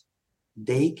sessions,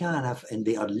 they and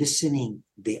they are listening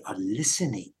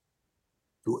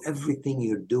to everything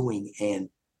you're doing and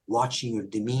watching your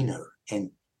demeanor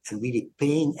and really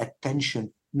paying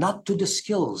attention, not to the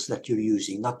skills that you're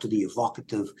using, not to the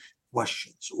evocative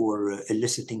questions or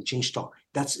eliciting change talk.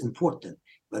 That's important.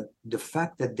 But the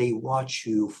fact that they watch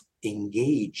you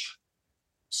engage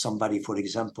somebody, for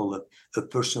example, a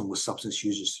person with substance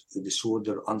use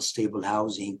disorder, unstable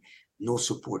housing, no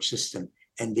support system,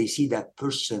 and they see that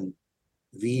person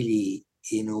really,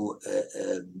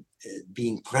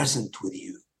 being present with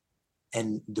you,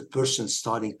 and the person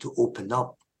starting to open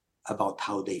up about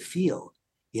how they feel,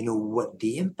 what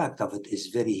the impact of it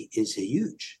is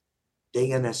huge. They're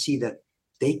gonna see that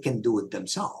they can do it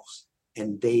themselves,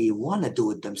 and they want to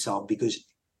do it themselves, because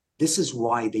this is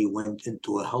why they went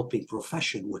into a helping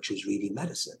profession, which is really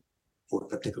medicine, or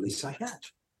particularly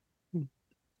psychiatry.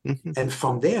 Mm-hmm. And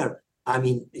from there, I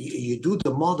mean, you do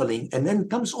the modeling, and then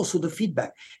comes also the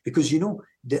feedback, because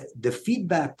the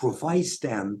feedback provides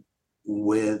them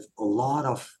with a lot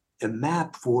of a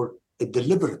map for a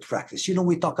deliberate practice.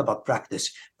 We talk about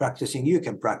practicing. You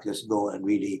can practice, go and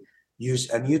really use,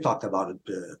 and you talked about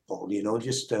it, Paul.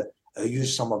 Just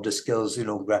use some of the skills.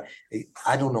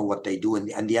 I don't know what they do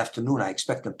in the afternoon. I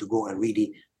expect them to go and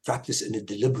really practice in a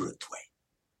deliberate way.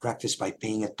 Practice by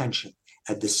paying attention.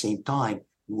 At the same time,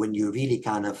 when you really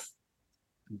kind of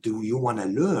do you want to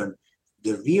learn,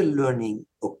 the real learning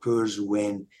occurs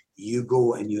when you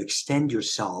go and you extend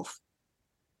yourself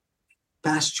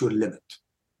past your limit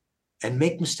and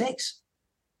make mistakes.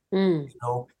 Mm. You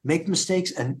know, make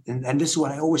mistakes, and this is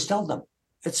what I always tell them.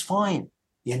 It's fine.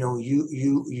 You know,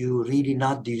 you really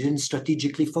not, you didn't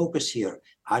strategically focus here.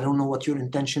 I don't know what your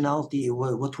intentionality,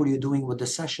 what were you doing with the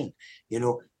session? You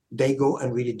know, they go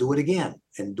and really do it again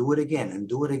and do it again and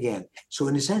do it again. So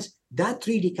in a sense, that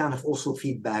really kind of also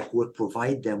feedback would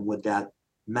provide them with that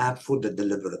map for the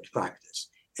deliberate practice.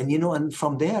 And, you know, and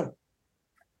from there,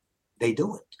 they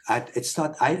do it. It's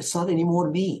not anymore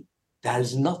me. That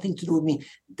has nothing to do with me.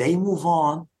 They move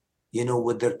on, you know,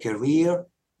 with their career.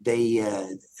 They,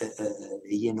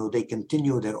 you know, they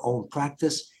continue their own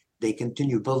practice. They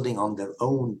continue building on their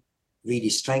own, really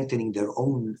strengthening their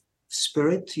own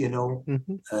spirit, you know,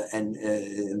 and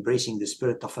embracing the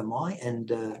spirit of MI.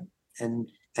 And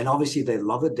obviously they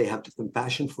love it. They have the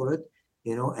compassion for it,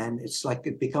 you know, and it's like,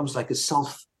 it becomes like a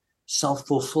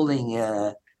self-fulfilling,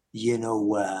 you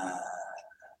know,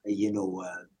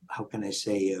 how can I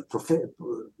say,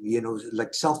 you know,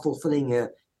 like self-fulfilling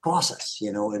process,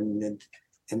 you know, and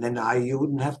then you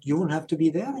wouldn't have to be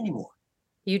there anymore.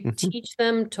 You teach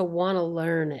them to want to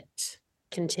learn it,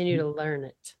 continue to learn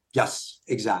it. Yes,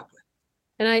 exactly.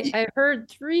 And I heard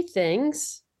three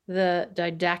things. The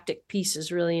didactic piece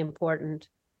is really important.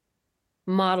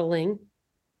 Modeling.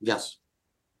 Yes.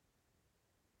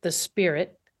 The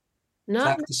spirit.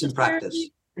 Practice and practice.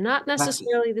 Not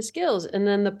necessarily the skills. And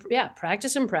then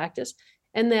practice and practice.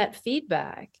 And that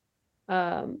feedback.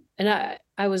 And I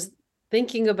was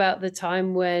thinking about the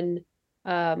time when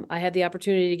I had the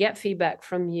opportunity to get feedback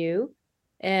from you.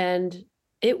 And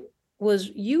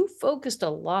you focused a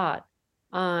lot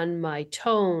on my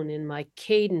tone and my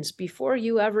cadence before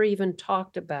you ever even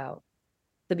talked about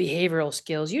the behavioral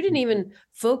skills. You didn't even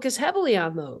focus heavily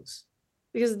on those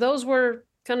because those were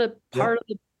kind of part of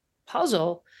the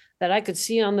puzzle that I could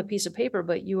see on the piece of paper,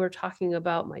 but you were talking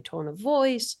about my tone of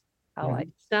voice, how I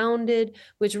sounded,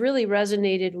 which really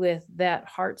resonated with that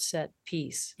heart set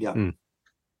piece. Yeah.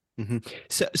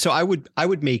 So I want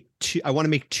to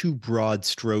make two broad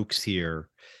strokes here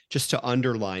just to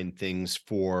underline things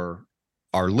for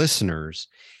our listeners,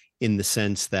 in the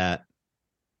sense that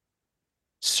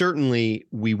certainly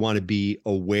we want to be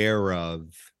aware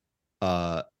of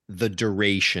the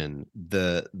duration,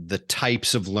 the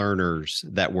types of learners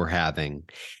that we're having,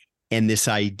 and this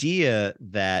idea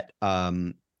that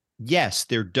yes,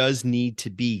 there does need to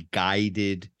be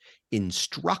guided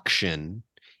instruction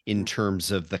in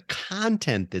terms of the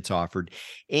content that's offered,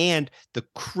 and the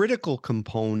critical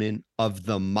component of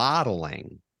the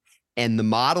modeling. And the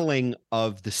modeling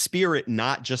of the spirit,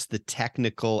 not just the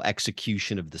technical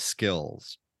execution of the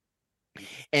skills.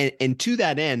 And to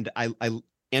that end,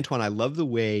 Antoine, I love the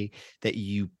way that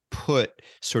you put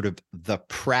sort of the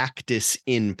practice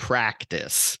in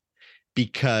practice,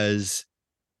 because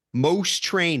most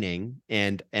training,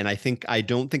 and I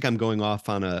don't think I'm going off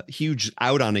on a huge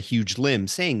limb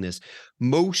saying this,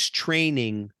 most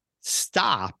training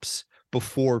stops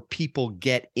before people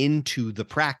get into the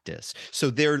practice. So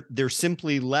they're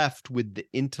simply left with the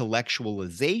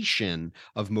intellectualization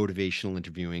of motivational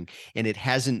interviewing, and it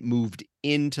hasn't moved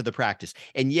into the practice.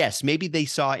 And yes, maybe they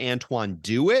saw Antoine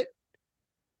do it,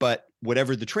 but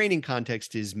whatever the training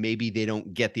context is, maybe they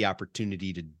don't get the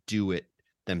opportunity to do it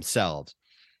themselves.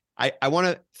 I want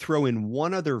to throw in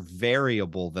one other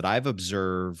variable that I've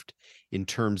observed in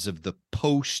terms of the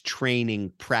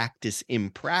post-training practice in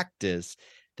practice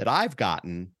that I've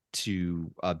gotten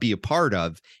to be a part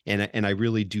of, and I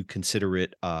really do consider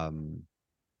it an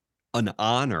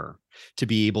honor to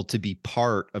be able to be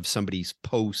part of somebody's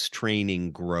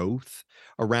post-training growth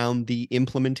around the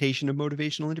implementation of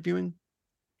motivational interviewing.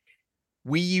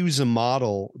 We use a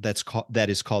model that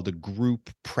is called a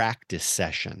group practice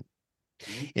session.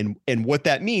 And what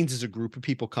that means is a group of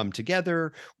people come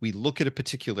together, we look at a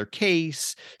particular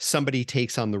case, somebody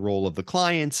takes on the role of the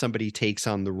client, somebody takes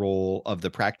on the role of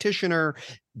the practitioner,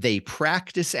 they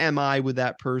practice MI with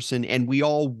that person, and we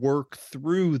all work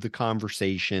through the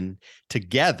conversation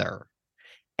together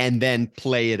and then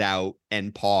play it out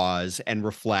and pause and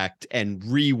reflect and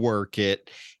rework it.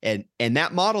 And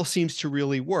that model seems to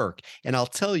really work. And I'll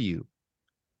tell you,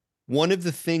 one of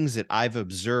the things that I've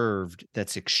observed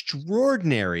that's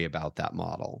extraordinary about that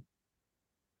model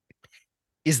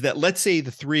is that, let's say the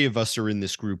three of us are in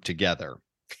this group together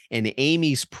and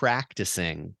Amy's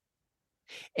practicing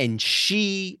and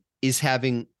she is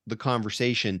having the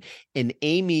conversation, and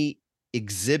Amy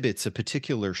exhibits a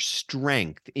particular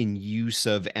strength in use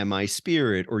of MI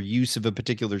spirit or use of a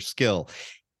particular skill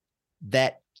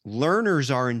that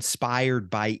learners are inspired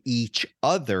by each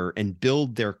other and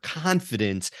build their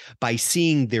confidence by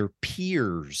seeing their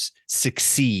peers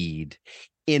succeed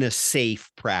in a safe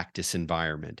practice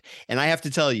environment. And I have to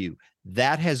tell you,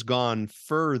 that has gone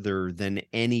further than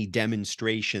any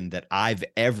demonstration that I've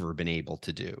ever been able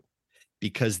to do,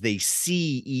 because they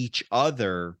see each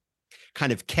other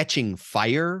kind of catching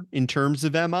fire in terms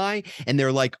of MI. And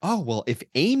they're like, oh, well, if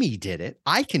Amy did it,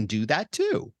 I can do that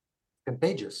too.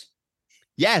 Contagious.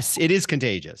 Yes, it is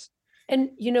contagious. And,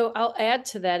 I'll add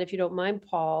to that, if you don't mind,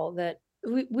 Paul, that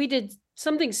we did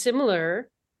something similar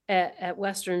at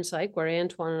Western Psych, where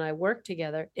Antoine and I work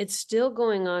together. It's still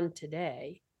going on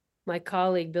today. My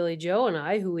colleague, Billy Joe, and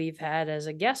I, who we've had as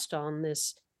a guest on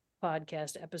this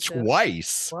podcast episode.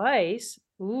 Twice.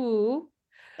 Ooh.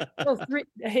 Oh, 3.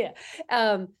 Yeah.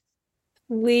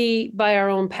 We, by our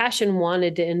own passion,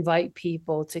 wanted to invite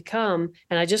people to come.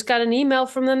 And I just got an email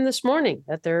from them this morning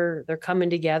that they're coming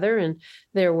together, and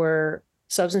there were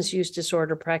substance use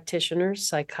disorder practitioners,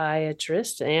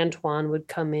 psychiatrists. Antoine would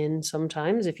come in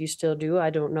sometimes, if you still do.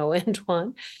 I don't know,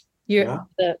 Antoine. You're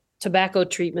the tobacco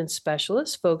treatment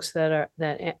specialists, folks that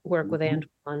work with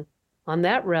Antoine on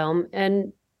that realm.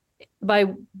 And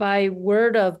by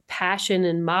word of passion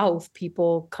and mouth,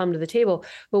 people come to the table.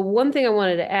 But one thing I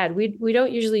wanted to add, we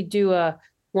don't usually do a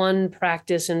one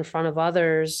practice in front of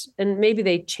others, and maybe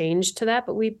they change to that,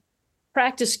 but we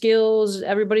practice skills.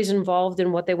 Everybody's involved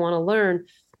in what they want to learn.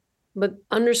 But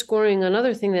underscoring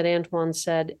another thing that Antoine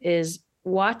said is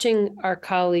watching our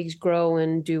colleagues grow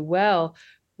and do well,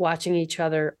 watching each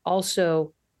other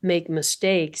also make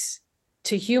mistakes,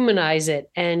 to humanize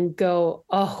it and go,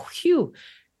 oh, phew.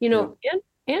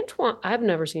 Antoine, I've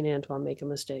never seen Antoine make a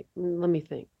mistake. Let me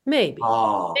think. Maybe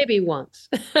once.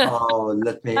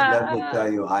 Let me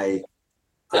tell you, I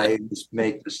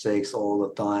make mistakes all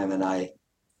the time, and I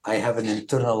have an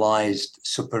internalized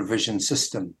supervision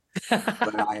system.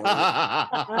 But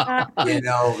I,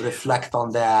 reflect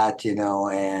on that,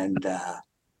 and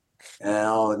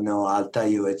I'll tell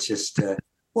you, it's just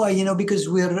because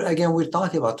we're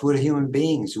talking about, we're human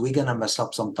beings. We're gonna mess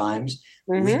up sometimes.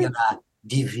 Mm-hmm. We're gonna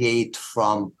deviate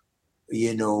from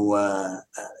the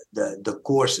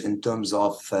course in terms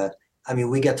of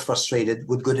we get frustrated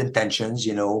with good intentions,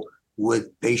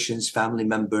 with patients, family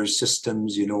members,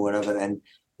 systems, whatever, and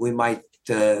we might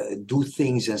do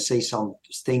things and say some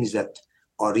things that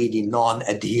are really non-MI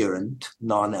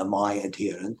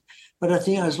adherent. But I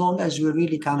think as long as we're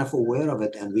really kind of aware of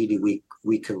it, and really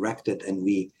we correct it, and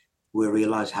we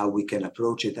realize how we can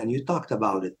approach it. And you talked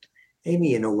about it,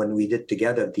 Amy, when we did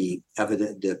together the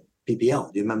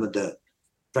PBL, do you remember the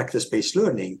practice-based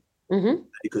learning? Mm-hmm.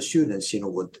 Because students,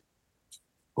 would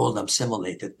call them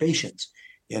simulated patients,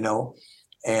 and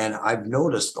I've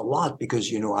noticed a lot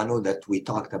because, I know that we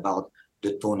talked about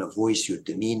the tone of voice, your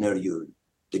demeanor,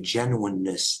 the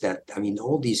genuineness, that,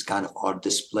 all these kind of are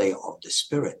display of the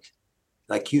spirit.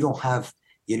 Like, you don't have,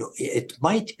 it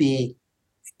might be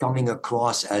coming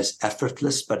across as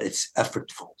effortless, but it's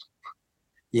effortful.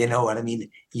 You know what I mean?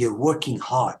 You're working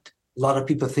hard. A lot of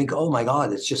people think, oh my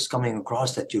God, it's just coming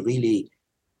across that you're really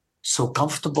so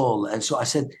comfortable. And so I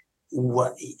said,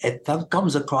 it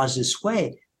comes across this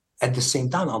way. At the same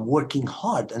time, I'm working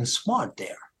hard and smart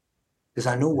there because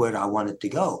I know where I wanted to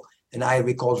go. And I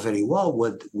recall very well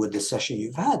with the session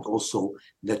you've had also,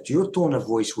 that your tone of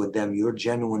voice with them, your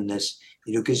genuineness,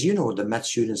 because the med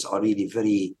students are really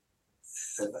very,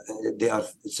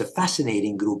 it's a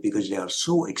fascinating group because they are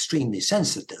so extremely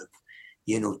sensitive,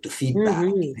 to feedback.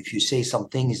 Mm-hmm. If you say some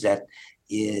things that,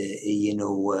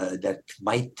 that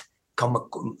might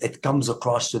it comes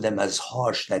across to them as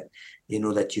harsh, that,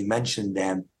 that you mentioned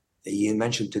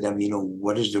to them,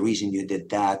 what is the reason you did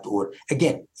that? Or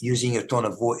again, using a tone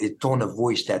of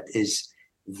voice that is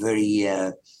very,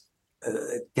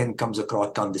 comes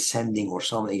across condescending or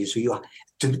something. So you,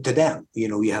 to them,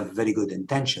 you have very good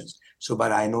intentions. So,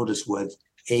 but I noticed with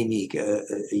Amy,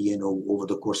 over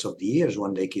the course of the years,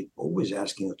 when they keep always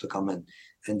asking her to come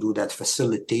and do that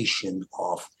facilitation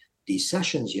of these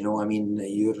sessions,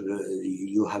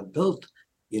 you have built,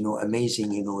 amazing,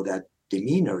 that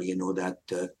demeanor,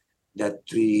 that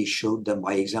really showed them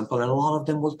by example. And a lot of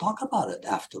them will talk about it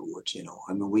afterwards,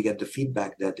 we get the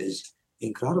feedback that is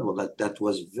incredible. That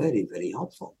was very, very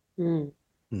helpful. Mm.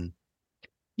 Mm.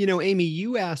 Amy,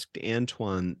 you asked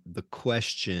Antoine the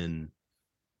question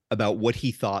about what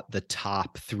he thought the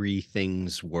top 3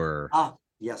 things were.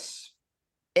 Yes.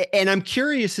 And I'm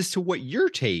curious as to what your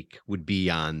take would be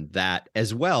on that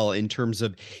as well, in terms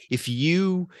of if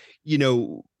 2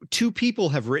 people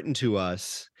have written to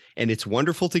us, and it's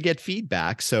wonderful to get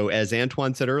feedback. So as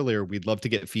Antoine said earlier, we'd love to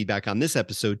get feedback on this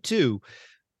episode too.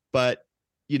 But,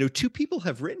 two people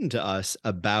have written to us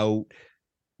about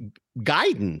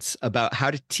guidance about how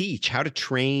to teach, how to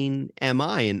train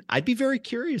MI. And I'd be very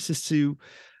curious as to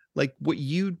like what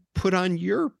you put on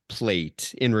your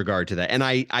plate in regard to that. And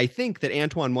I think that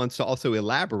Antoine wants to also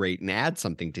elaborate and add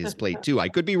something to his plate too. I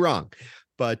could be wrong,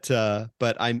 but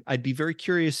I'd be very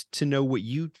curious to know what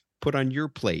you put on your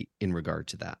plate in regard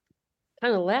to that.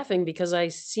 Kind of laughing because I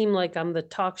seem like I'm the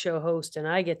talk show host and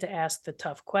I get to ask the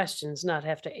tough questions, not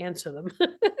have to answer them.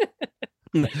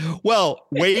 Well,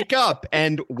 wake up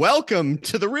and welcome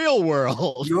to the real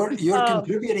world. You're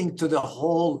contributing to the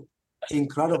whole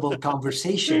incredible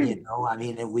conversation. I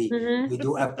mean, we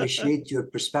do appreciate your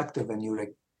perspective and your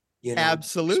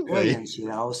absolutely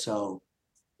experience. So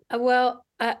well,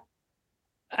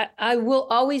 I will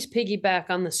always piggyback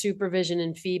on the supervision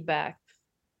and feedback,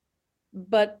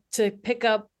 but to pick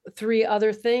up 3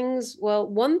 other things. Well,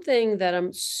 one thing that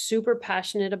I'm super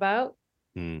passionate about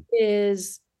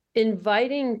is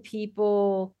inviting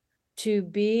people to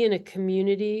be in a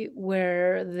community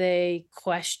where they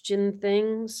question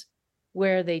things,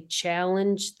 where they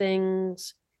challenge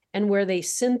things, and where they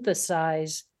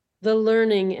synthesize the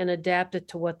learning and adapt it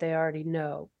to what they already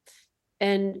know.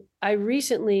 And I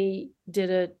recently did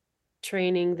a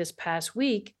training this past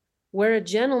week where a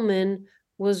gentleman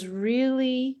was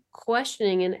really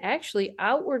questioning and actually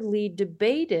outwardly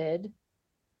debated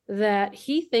that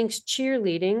he thinks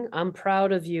cheerleading, I'm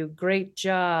proud of you, great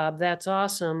job, that's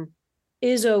awesome,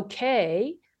 is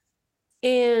okay.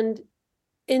 And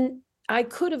I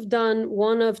could have done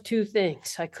one of 2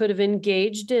 things. I could have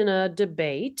engaged in a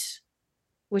debate,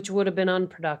 which would have been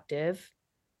unproductive.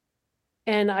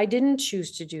 And I didn't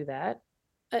choose to do that.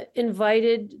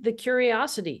 Invited the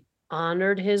curiosity,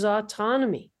 honored his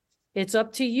autonomy. It's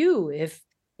up to you. If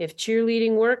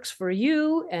cheerleading works for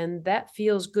you and that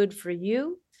feels good for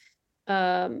you.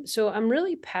 So I'm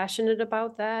really passionate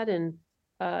about that and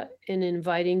in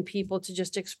inviting people to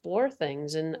just explore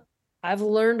things. And I've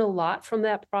learned a lot from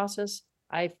that process.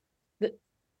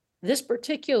 This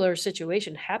particular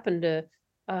situation happened to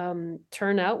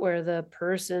turn out where the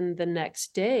person the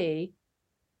next day,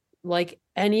 like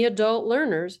any adult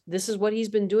learners, this is what he's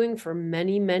been doing for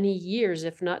many, many years,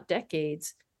 if not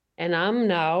decades. And I'm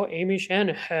now, Amy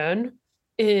Shanahan,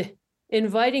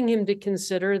 inviting him to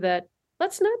consider that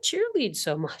let's not cheerlead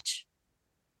so much.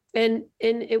 And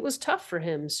it was tough for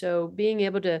him. So being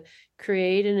able to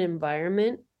create an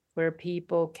environment where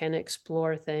people can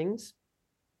explore things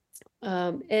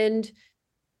and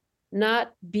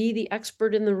not be the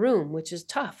expert in the room, which is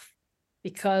tough.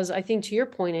 Because I think to your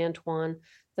point, Antoine,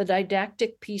 the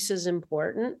didactic piece is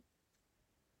important.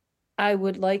 I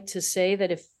would like to say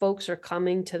that if folks are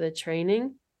coming to the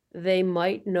training, they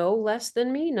might know less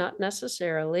than me, not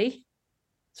necessarily.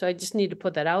 So I just need to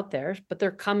put that out there, but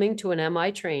they're coming to an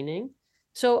MI training.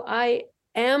 So I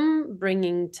am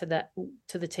bringing to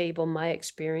the table my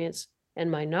experience and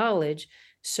my knowledge.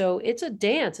 So it's a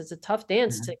dance. It's a tough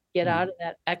dance to get out of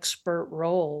that expert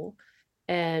role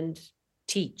and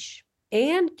teach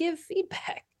and give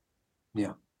feedback.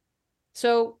 Yeah.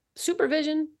 So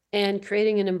supervision and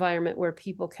creating an environment where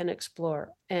people can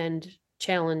explore and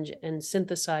challenge and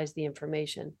synthesize the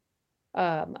information.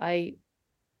 I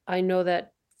know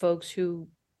that folks who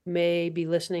may be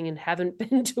listening and haven't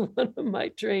been to one of my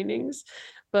trainings,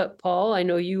 but Paul, I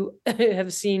know you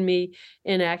have seen me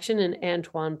in action, and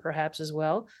Antoine perhaps as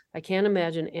well. I can't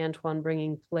imagine Antoine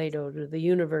bringing Play-Doh to the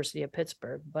University of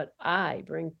Pittsburgh, but I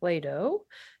bring Play-Doh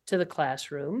to the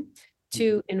classroom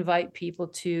to invite people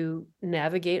to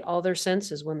navigate all their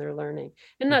senses when they're learning,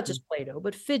 and not just Play-Doh,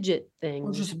 but fidget things.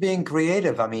 Well, just being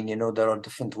creative. I mean, there are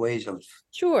different ways of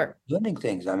learning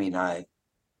things. I mean, a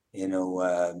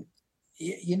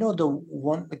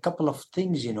couple of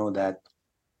things, that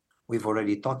we've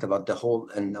already talked about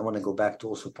and I want to go back to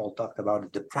also Paul talked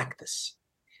about the practice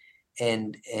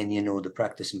and the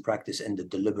practice and the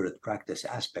deliberate practice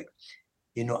aspect.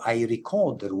 I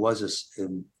recall there was a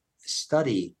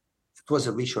study. It was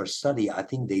a research study. I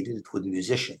think they did it with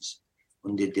musicians.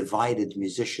 When they divided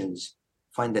musicians,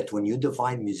 find that when you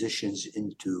divide musicians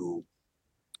into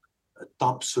a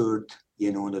top third,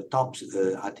 the top,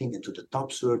 I think into the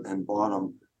top third and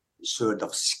bottom third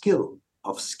of skill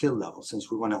level,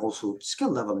 since we want to also skill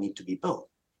level need to be built,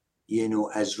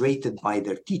 as rated by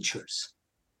their teachers,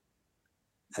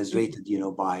 as rated,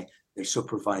 by their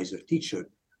supervisor teacher.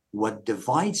 What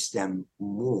divides them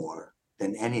more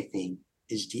than anything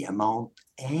is the amount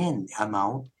and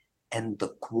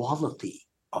the quality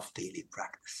of daily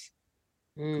practice.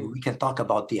 We can talk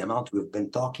about the amount. We've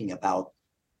been talking about,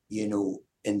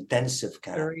 intensive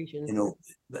kind of, Duration. you know,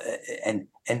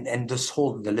 and this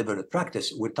whole deliberate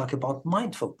practice. We're talking about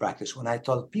mindful practice. When I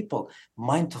tell people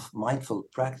mindful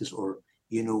practice, or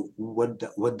you know,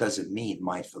 what does it mean,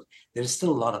 mindful? There's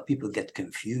still a lot of people get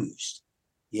confused.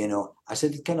 You know, I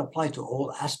said it can apply to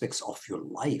all aspects of your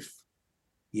life.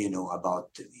 You know,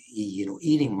 about you know,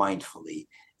 eating mindfully,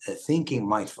 thinking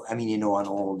mindful. I mean, you know, on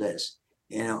all this,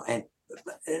 you know, and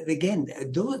again,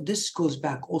 though this goes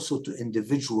back also to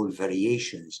individual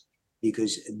variations,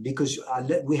 because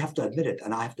we have to admit it,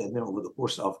 and I have to admit, over the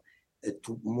course of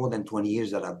more than 20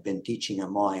 years that I've been teaching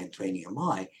MI and training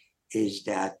MI, is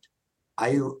that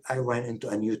I ran into,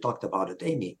 and you talked about it,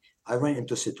 Amy, I ran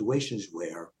into situations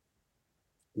where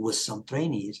with some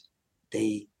trainees,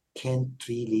 they can't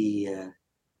really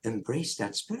embrace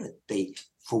that spirit. They,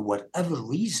 for whatever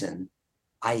reason,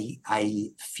 I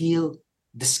feel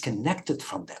disconnected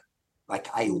from them. Like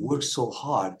I work so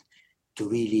hard to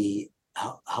really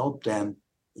help them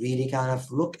really kind of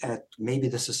look at, maybe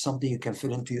this is something you can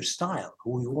fit into your style,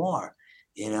 who you are,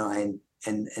 you know,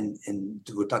 and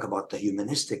we'll talk about the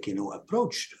humanistic, you know,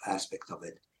 approach aspect of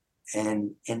it.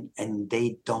 And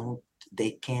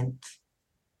they can't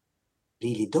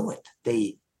really do it.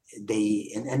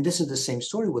 And this is the same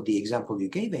story with the example you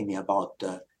gave, Amy, about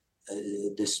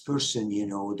this person, you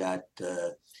know, that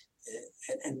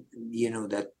and you know,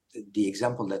 that the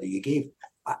example that you gave.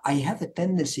 I have a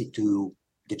tendency to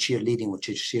the cheerleading, which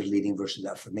is cheerleading versus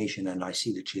affirmation, and I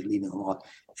see the cheerleading a lot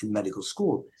in medical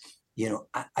school. You know,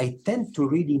 I tend to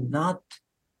really not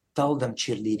tell them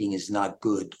cheerleading is not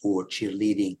good or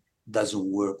cheerleading doesn't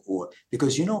work, or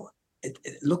because, you know,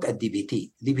 look at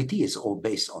DBT. DBT is all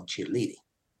based on cheerleading.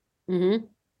 Mm-hmm.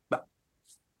 But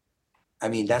I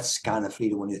mean, that's kind of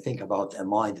really, when you think about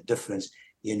MI, the difference,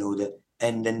 you know,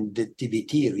 and then the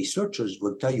DBT researchers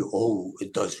will tell you, oh,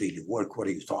 it does really work. What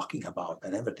are you talking about?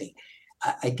 And everything.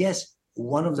 I guess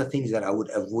one of the things that I would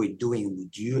avoid doing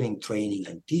during training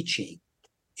and teaching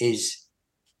is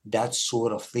that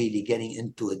sort of really getting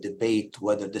into a debate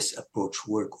whether this approach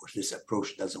works or this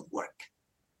approach doesn't work.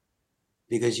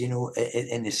 Because, you know,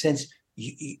 in a sense,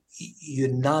 you're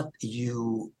not,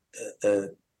 you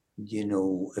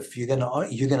know, if you're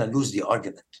gonna lose the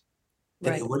argument.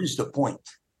 Then Right. what is the point?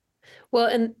 Well,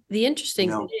 and the interesting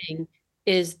You know? thing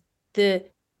is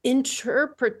the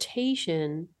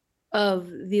interpretation of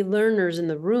the learners in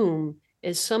the room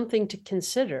is something to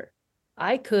consider.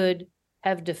 I could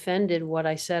have defended what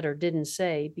I said or didn't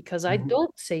say because I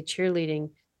don't say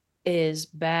cheerleading is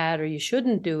bad or you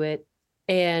shouldn't do it.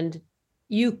 And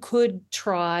you could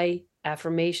try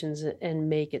affirmations and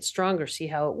make it stronger, see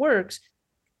how it works.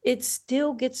 It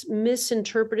still gets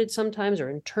misinterpreted sometimes or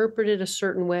interpreted a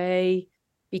certain way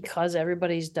because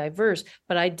everybody's diverse.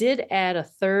 But I did add a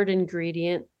third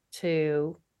ingredient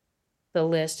to the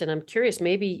list. And I'm curious,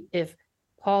 maybe if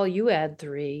Paul, you add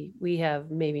 3, we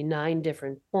have maybe 9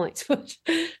 different points.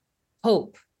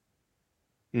 Hope.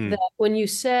 That when you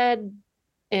said,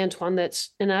 Antoine,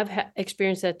 and I've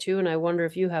experienced that too, and I wonder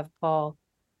if you have, Paul,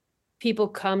 people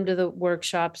come to the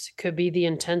workshops, it could be the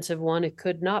intensive one, it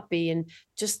could not be, and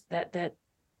just that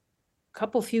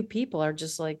couple few people are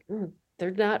just like,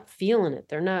 they're not feeling it.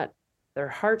 Their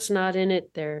heart's not in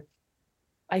it.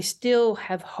 I still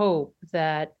have hope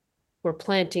that we're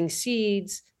planting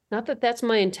seeds. Not that that's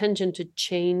my intention to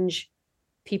change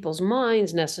people's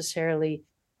minds necessarily.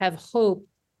 Have hope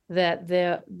that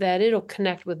it'll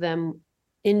connect with them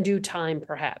in due time,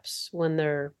 perhaps when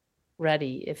they're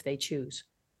ready, if they choose.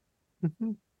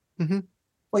 Mm-hmm. Mm-hmm.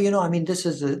 Well, you know, I mean, this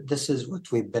is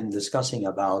what we've been discussing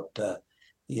about.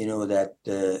 You know, that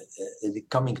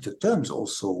coming to terms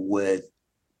also with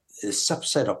a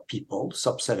subset of people,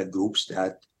 subset of groups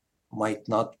that might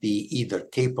not be either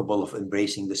capable of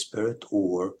embracing the spirit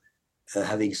or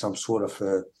having some sort of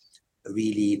a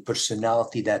really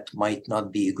personality that might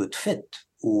not be a good fit,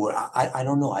 or I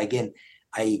don't know. Again,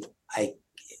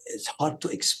 it's hard to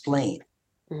explain.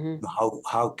 Mm-hmm.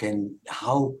 How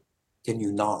can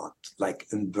you not like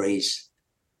embrace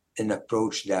an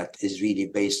approach that is really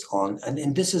based on,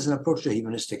 and this is an approach, a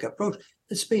humanistic approach,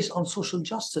 it's based on social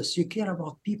justice. You care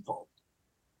about people.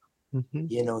 Mm-hmm.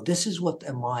 You know, this is what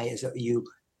MI is. You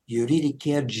really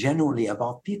care genuinely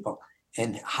about people.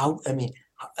 And how, I mean,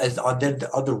 are there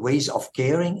other ways of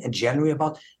caring and genuinely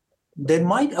about?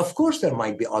 Of course there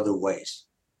might be other ways,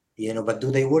 you know, but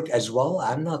do they work as well?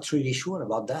 I'm not really sure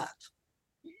about that.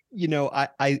 You know,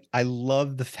 I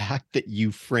love the fact that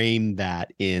you frame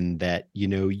that in that, you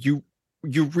know, you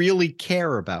really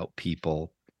care about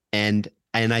people. And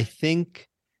I think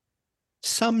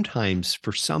sometimes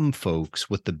for some folks,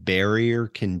 what the barrier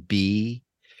can be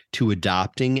to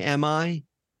adopting MI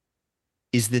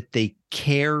is that they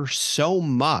care so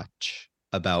much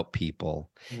about people,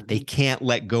 they can't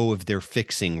let go of their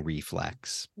fixing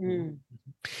reflex. Mm.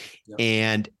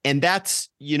 And that's,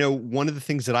 one of the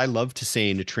things that I love to say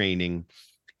in a training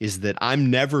is that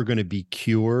I'm never going to be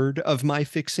cured of my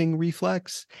fixing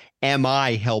reflex.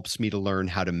 MI helps me to learn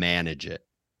how to manage it.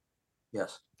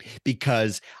 Yes.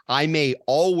 Because I may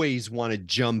always want to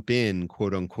jump in,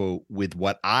 quote unquote, with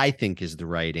what I think is the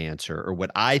right answer or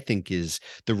what I think is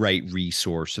the right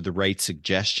resource or the right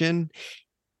suggestion.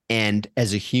 And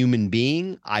as a human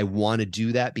being, I want to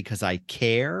do that because I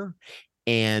care.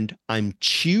 And I'm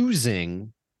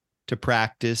choosing to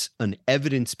practice an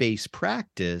evidence-based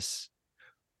practice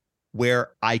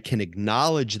where I can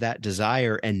acknowledge that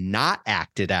desire and not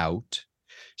act it out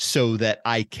so that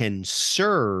I can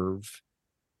serve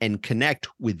and connect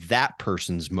with that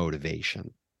person's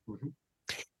motivation.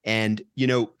 And,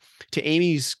 to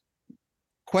Amy's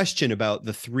question about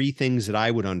the three things that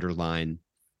I would underline,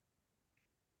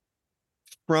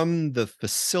 from the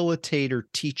facilitator,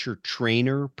 teacher,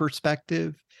 trainer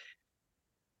perspective,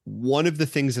 one of the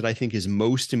things that I think is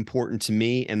most important to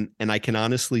me, and I can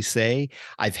honestly say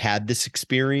I've had this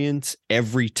experience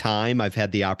every time I've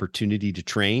had the opportunity to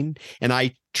train, and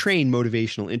I train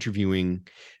motivational interviewing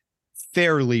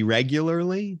fairly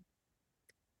regularly.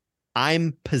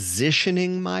 I'm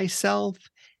positioning myself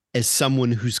as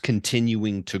someone who's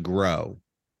continuing to grow.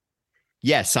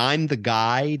 Yes, I'm the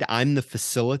guide, I'm the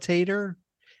facilitator,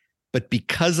 but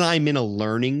because I'm in a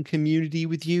learning community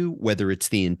with you, whether it's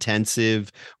the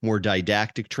intensive, more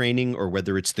didactic training or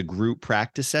whether it's the group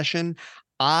practice session,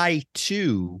 I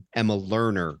too am a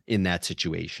learner in that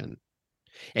situation.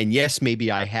 And yes, maybe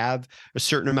I have a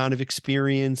certain amount of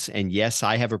experience. And yes,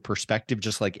 I have a perspective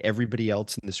just like everybody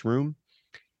else in this room.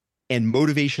 And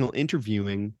motivational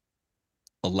interviewing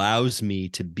allows me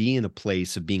to be in a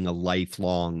place of being a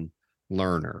lifelong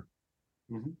learner.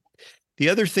 The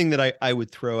other thing that I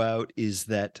would throw out is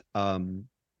that I've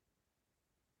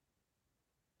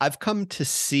come to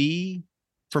see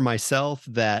for myself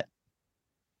that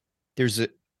there's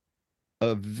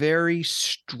a very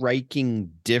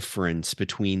striking difference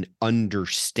between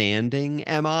understanding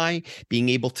MI, being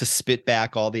able to spit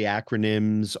back all the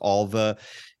acronyms, all the,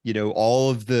 all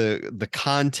of the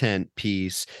content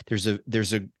piece. There's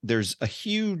a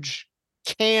huge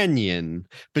canyon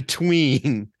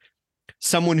between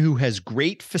someone who has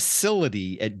great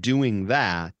facility at doing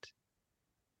that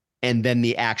and then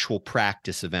the actual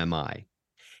practice of MI.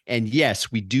 And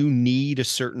yes, we do need a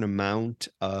certain amount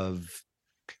of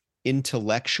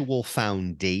intellectual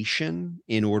foundation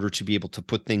in order to be able to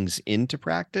put things into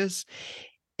practice.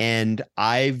 And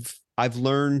I've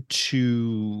learned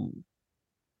to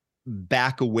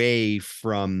back away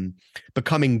from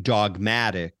becoming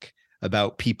dogmatic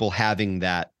about people having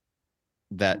that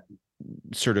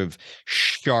sort of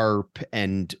sharp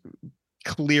and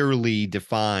clearly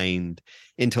defined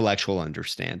intellectual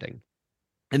understanding.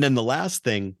 And then the last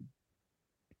thing,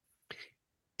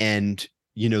 and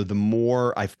the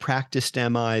more I've practiced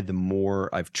MI, the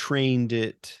more I've trained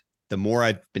it, the more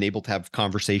I've been able to have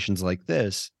conversations like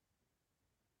this.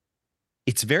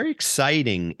 It's very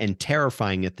exciting and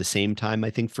terrifying at the same time, I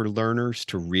think, for learners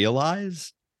to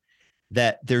realize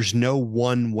that there's no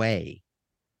one way.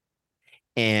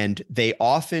 And they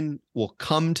often will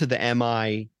come to the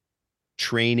MI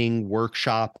training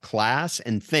workshop class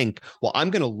and think, well, I'm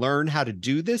going to learn how to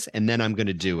do this and then I'm going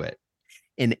to do it.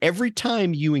 And every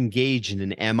time you engage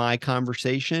in an MI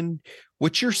conversation,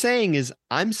 what you're saying is,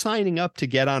 I'm signing up to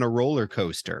get on a roller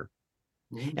coaster.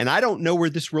 And I don't know where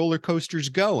this roller coaster is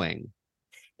going.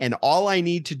 And all I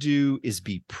need to do is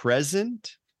be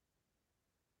present,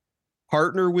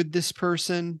 partner with this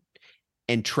person,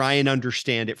 and try and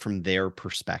understand it from their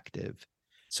perspective.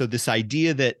 So this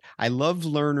idea that I love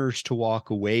learners to walk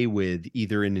away with,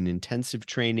 either in an intensive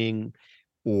training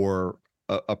or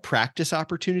a practice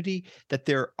opportunity, that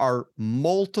there are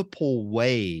multiple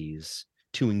ways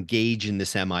to engage in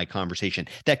this MI conversation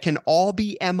that can all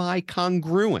be MI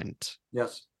congruent.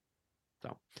 Yes.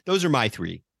 So those are my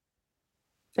three.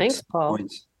 Thanks, Paul.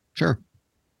 Points. Sure.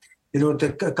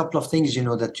 A couple of things,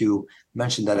 that you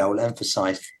mentioned that I will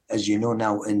emphasize, as you know,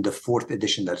 now in the 4th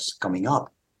edition that's coming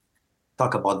up,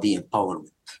 talk about the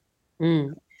empowerment.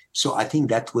 So I think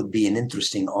that would be an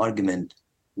interesting argument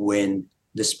when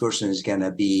this person is going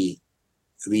to be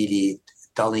really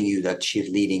telling you that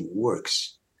cheerleading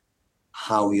works,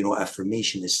 how,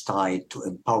 affirmation is tied to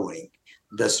empowering.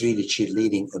 Does really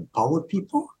cheerleading empower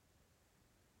people?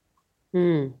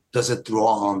 Does it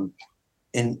draw on,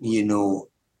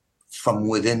 from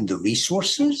within the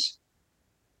resources?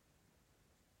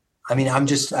 I mean, I'm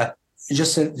just a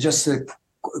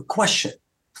question.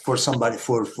 for somebody,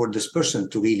 for this person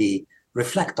to really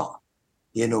reflect on,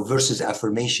 versus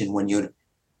affirmation when you're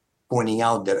pointing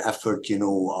out their effort,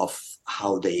 of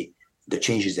how the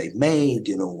changes they've made,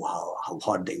 how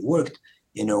hard they worked,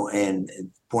 and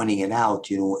pointing it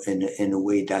out, in a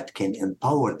way that can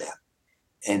empower them.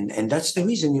 And that's the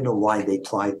reason, why they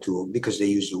try to, because they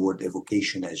use the word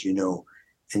evocation, as you know,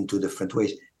 in two different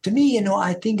ways. To me,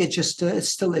 I think it's just, it's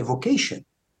still evocation.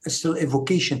 It's still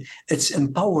evocation. It's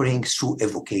empowering through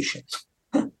evocation.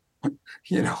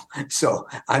 So,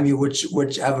 I mean,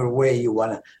 whichever way you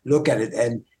want to look at it.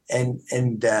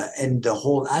 And the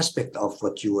whole aspect of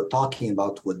what you were talking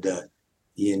about with the,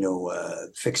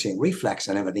 fixing reflex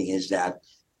and everything is that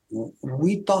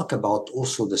we talk about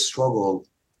also the struggle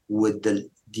with the,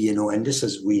 and this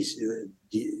is, we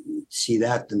see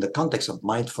that in the context of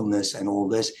mindfulness and all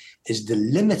this, is the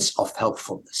limits of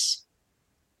helpfulness.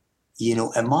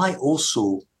 MI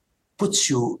also puts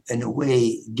you in a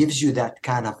way, gives you that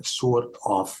kind of sort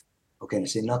of, okay, I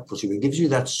say not puts you, it gives you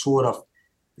that sort of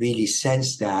really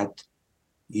sense that,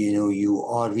 you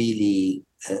are really,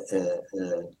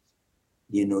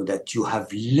 that you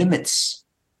have limits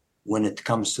when it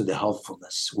comes to the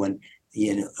helpfulness, when,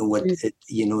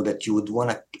 that you would want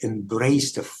to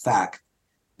embrace the fact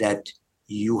that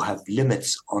you have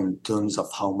limits on terms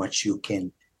of how much you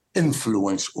can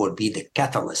influence or be the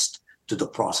catalyst to the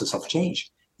process of change.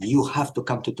 You have to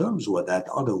come to terms with that.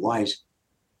 Otherwise,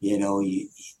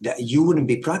 you wouldn't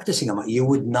be practicing them. You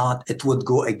would not, it would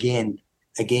go against,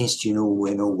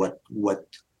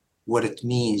 what it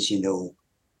means,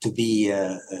 to be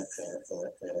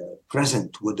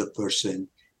present with the person,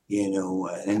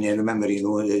 and remember,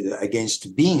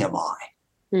 against being a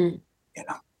MI,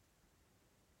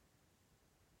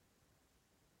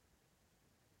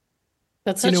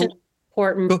 That's such an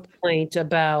important point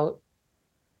about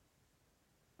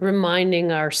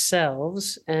reminding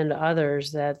ourselves and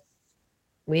others that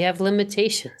we have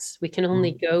limitations. We can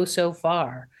only go so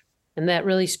far. And that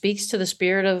really speaks to the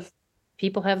spirit of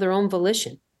people have their own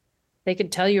volition. They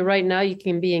could tell you right now you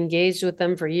can be engaged with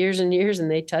them for years and years, and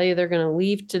they tell you they're going to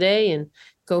leave today and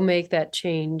go make that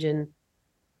change. And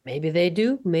maybe they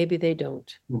do, maybe they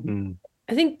don't. Mm-hmm.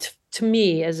 I think to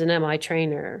me, as an MI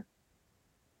trainer,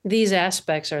 these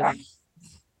aspects are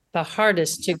the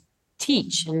hardest to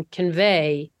teach and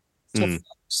convey to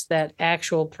folks, that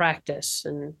actual practice.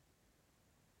 And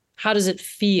how does it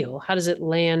feel? How does it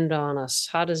land on us?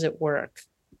 How does it work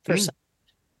for some?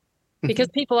 Because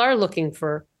people are looking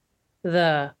for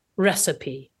the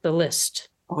recipe, the list.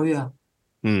 Oh, yeah.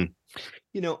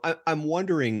 I'm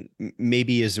wondering,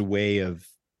 maybe as a way of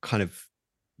kind of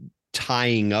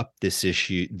tying up this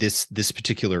issue, this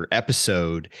particular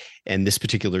episode and this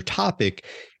particular topic,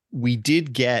 we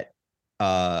did get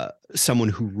someone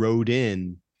who wrote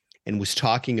in and was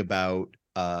talking about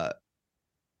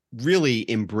really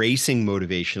embracing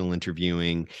motivational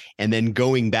interviewing and then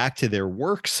going back to their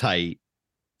work site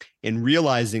and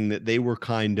realizing that they were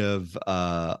kind of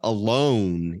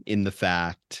alone in the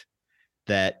fact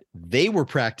that they were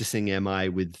practicing MI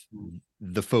with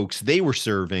the folks they were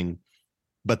serving,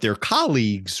 but their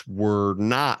colleagues were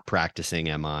not practicing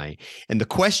MI. And the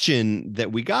question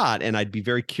that we got, and I'd be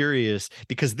very curious,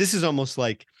 because this is almost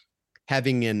like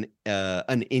having an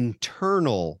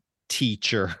internal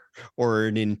teacher or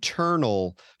an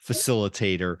internal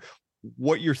facilitator,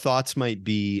 what your thoughts might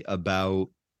be about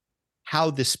how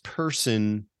this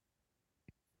person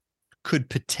could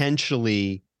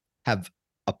potentially have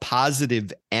a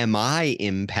positive MI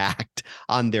impact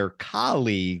on their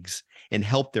colleagues and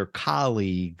help their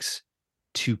colleagues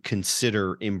to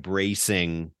consider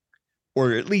embracing,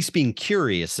 or at least being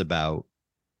curious about,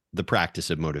 the practice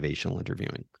of motivational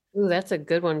interviewing. Ooh, that's a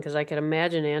good one, because I could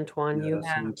imagine, Antoine, you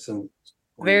have some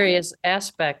various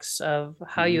aspects of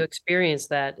how you experience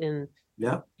that in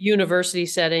university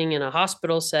setting, in a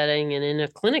hospital setting, and in a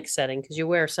clinic setting, because you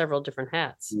wear several different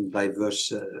hats.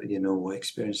 diverse,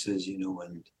 experiences,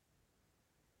 and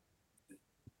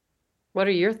What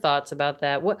are your thoughts about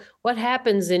that? What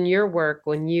happens in your work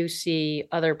when you see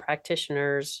other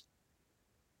practitioners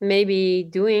maybe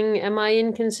doing MI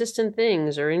inconsistent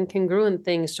things or incongruent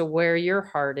things to where your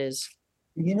heart is?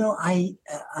 I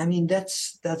mean,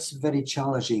 that's a very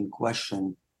challenging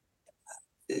question.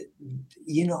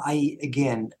 I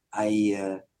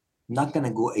not going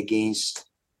to go against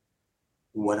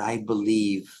what I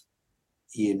believe,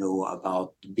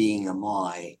 about being a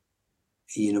MI,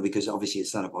 because obviously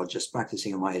it's not about just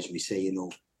practicing MI, as we say,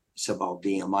 it's about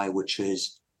being a MI, which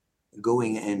is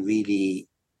going and really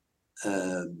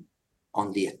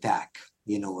on the attack.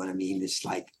 You know what I mean? It's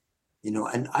like,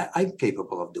 and I'm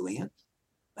capable of doing it.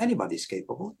 Anybody's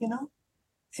capable,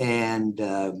 And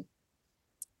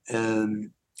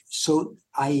so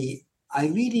I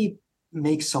really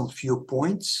make some few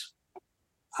points.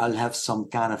 I'll have some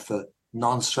kind of a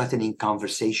non-threatening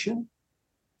conversation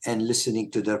and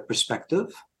listening to their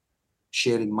perspective,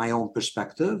 sharing my own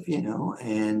perspective,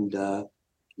 and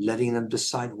letting them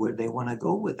decide where they want to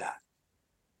go with that.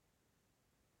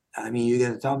 I mean, you're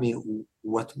going to tell me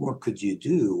what more could you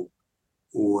do?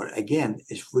 Or again,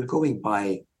 if we're going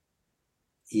by,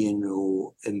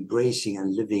 embracing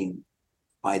and living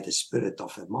by the spirit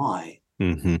of MI,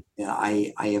 Mm-hmm.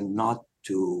 I am not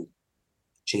to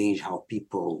change how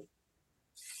people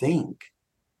think.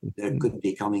 There could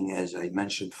be coming, as I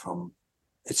mentioned,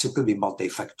 it could be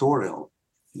multifactorial,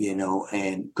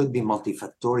 and could be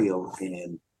multifactorial,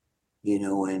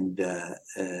 and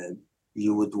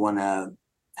you would want to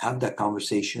have that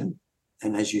conversation.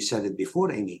 And as you said it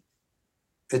before, Amy,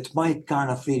 it might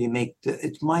kind of really make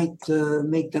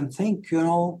them think,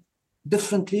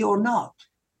 differently or not.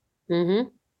 Mm-hmm.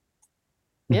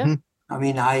 Yeah. Mm-hmm. I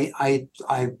mean, I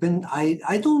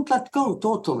don't let go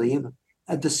totally.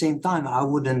 At the same time, I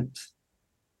wouldn't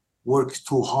work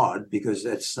too hard because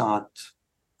it's not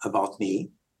about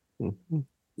me. Mm-hmm.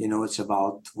 It's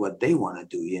about what they want to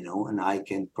do, and I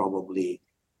can probably,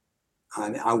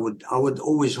 I would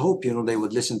always hope, they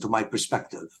would listen to my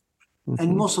perspective. Mm-hmm.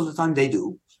 And most of the time they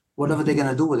do. Whatever they're going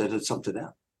to do with it, it's up to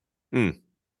them.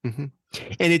 Mm-hmm.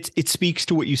 And it speaks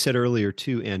to what you said earlier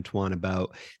too, Antoine,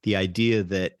 about the idea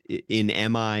that in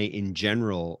MI in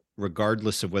general,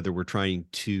 regardless of whether we're trying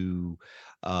to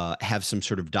have some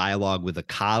sort of dialogue with a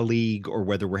colleague or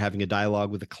whether we're having a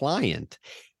dialogue with a client,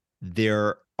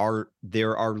 there are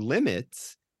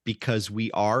limits because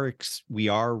we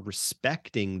are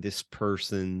respecting this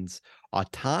person's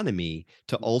autonomy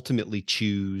to ultimately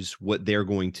choose what they're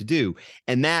going to do.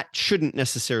 And that shouldn't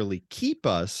necessarily keep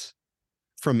us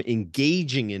from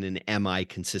engaging in an MI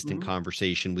consistent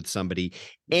conversation with somebody.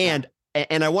 And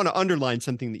I want to underline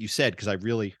something that you said, because I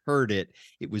really heard it.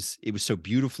 It was so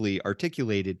beautifully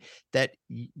articulated that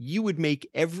you would make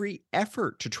every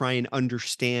effort to try and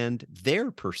understand their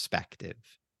perspective.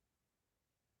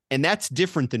 And that's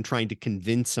different than trying to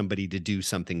convince somebody to do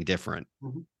something different.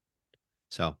 Mm-hmm.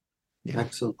 So, yeah.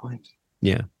 Excellent point.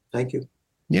 Yeah. Thank you.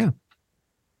 Yeah.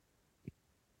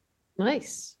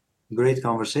 Nice. Great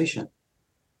conversation.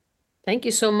 Thank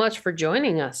you so much for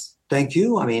joining us. Thank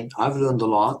you. I mean, I've learned a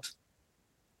lot,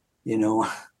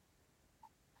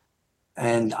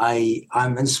 and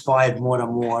I'm inspired more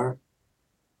and more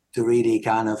to really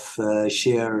kind of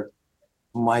share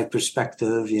my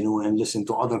perspective, and listen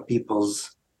to other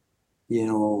people's,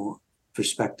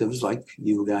 perspectives, like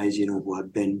you guys, who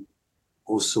have been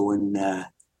also in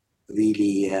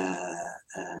really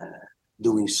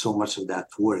doing so much of that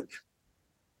work,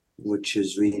 which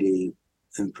is really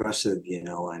impressive,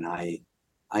 and I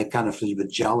kind of feel a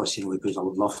bit jealous, because I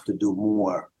would love to do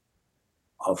more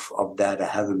of that.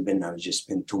 I've just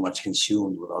been too much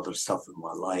consumed with other stuff in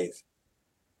my life,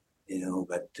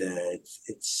 but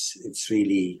it's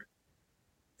really,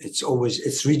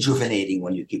 it's rejuvenating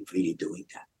when you keep really doing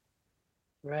that.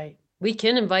 Right. We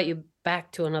can invite you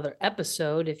back to another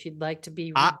episode if you'd like to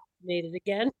be rejuvenated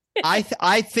again.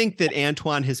 I think that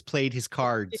Antoine has played his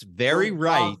cards very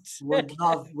right. Would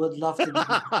love to meet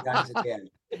you guys again.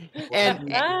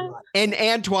 And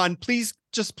Antoine, please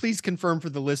confirm for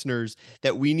the listeners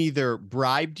that we neither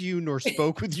bribed you nor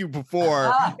spoke with you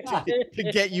before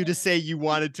to get you to say you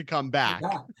wanted to come back.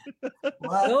 Yeah.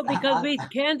 Well, no, because we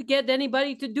can't get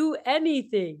anybody to do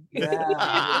anything.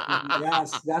 Yeah.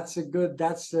 Yes,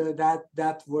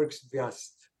 that works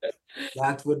best.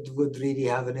 That would really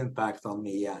have an impact on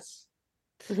me. Yes.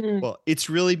 Well, it's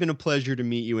really been a pleasure to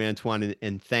meet you, Antoine,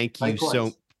 and thank you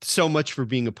so much for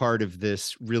being a part of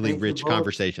this really rich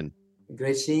conversation.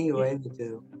 Great seeing you, Amy,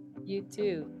 too. You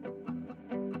too.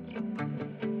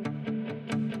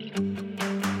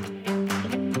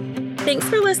 Thanks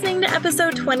for listening to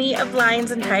episode 20 of Lions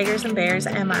and Tigers and Bears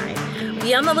MI.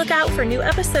 Be on the lookout for new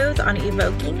episodes on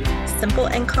evoking simple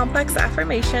and complex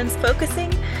affirmations,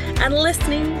 focusing and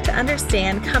listening to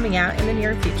understand coming out in the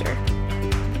near future.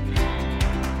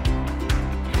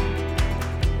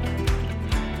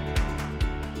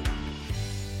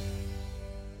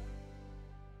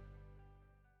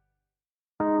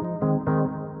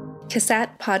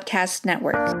 Cassette Podcast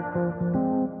Network.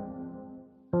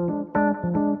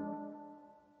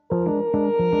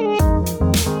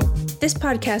 This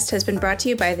podcast has been brought to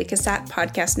you by the Cassette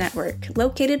Podcast Network,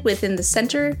 located within the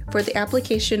Center for the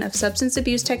Application of Substance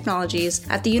Abuse Technologies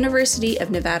at the University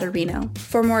of Nevada, Reno.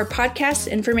 For more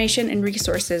podcasts, information, and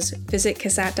resources, visit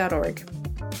cassette.org.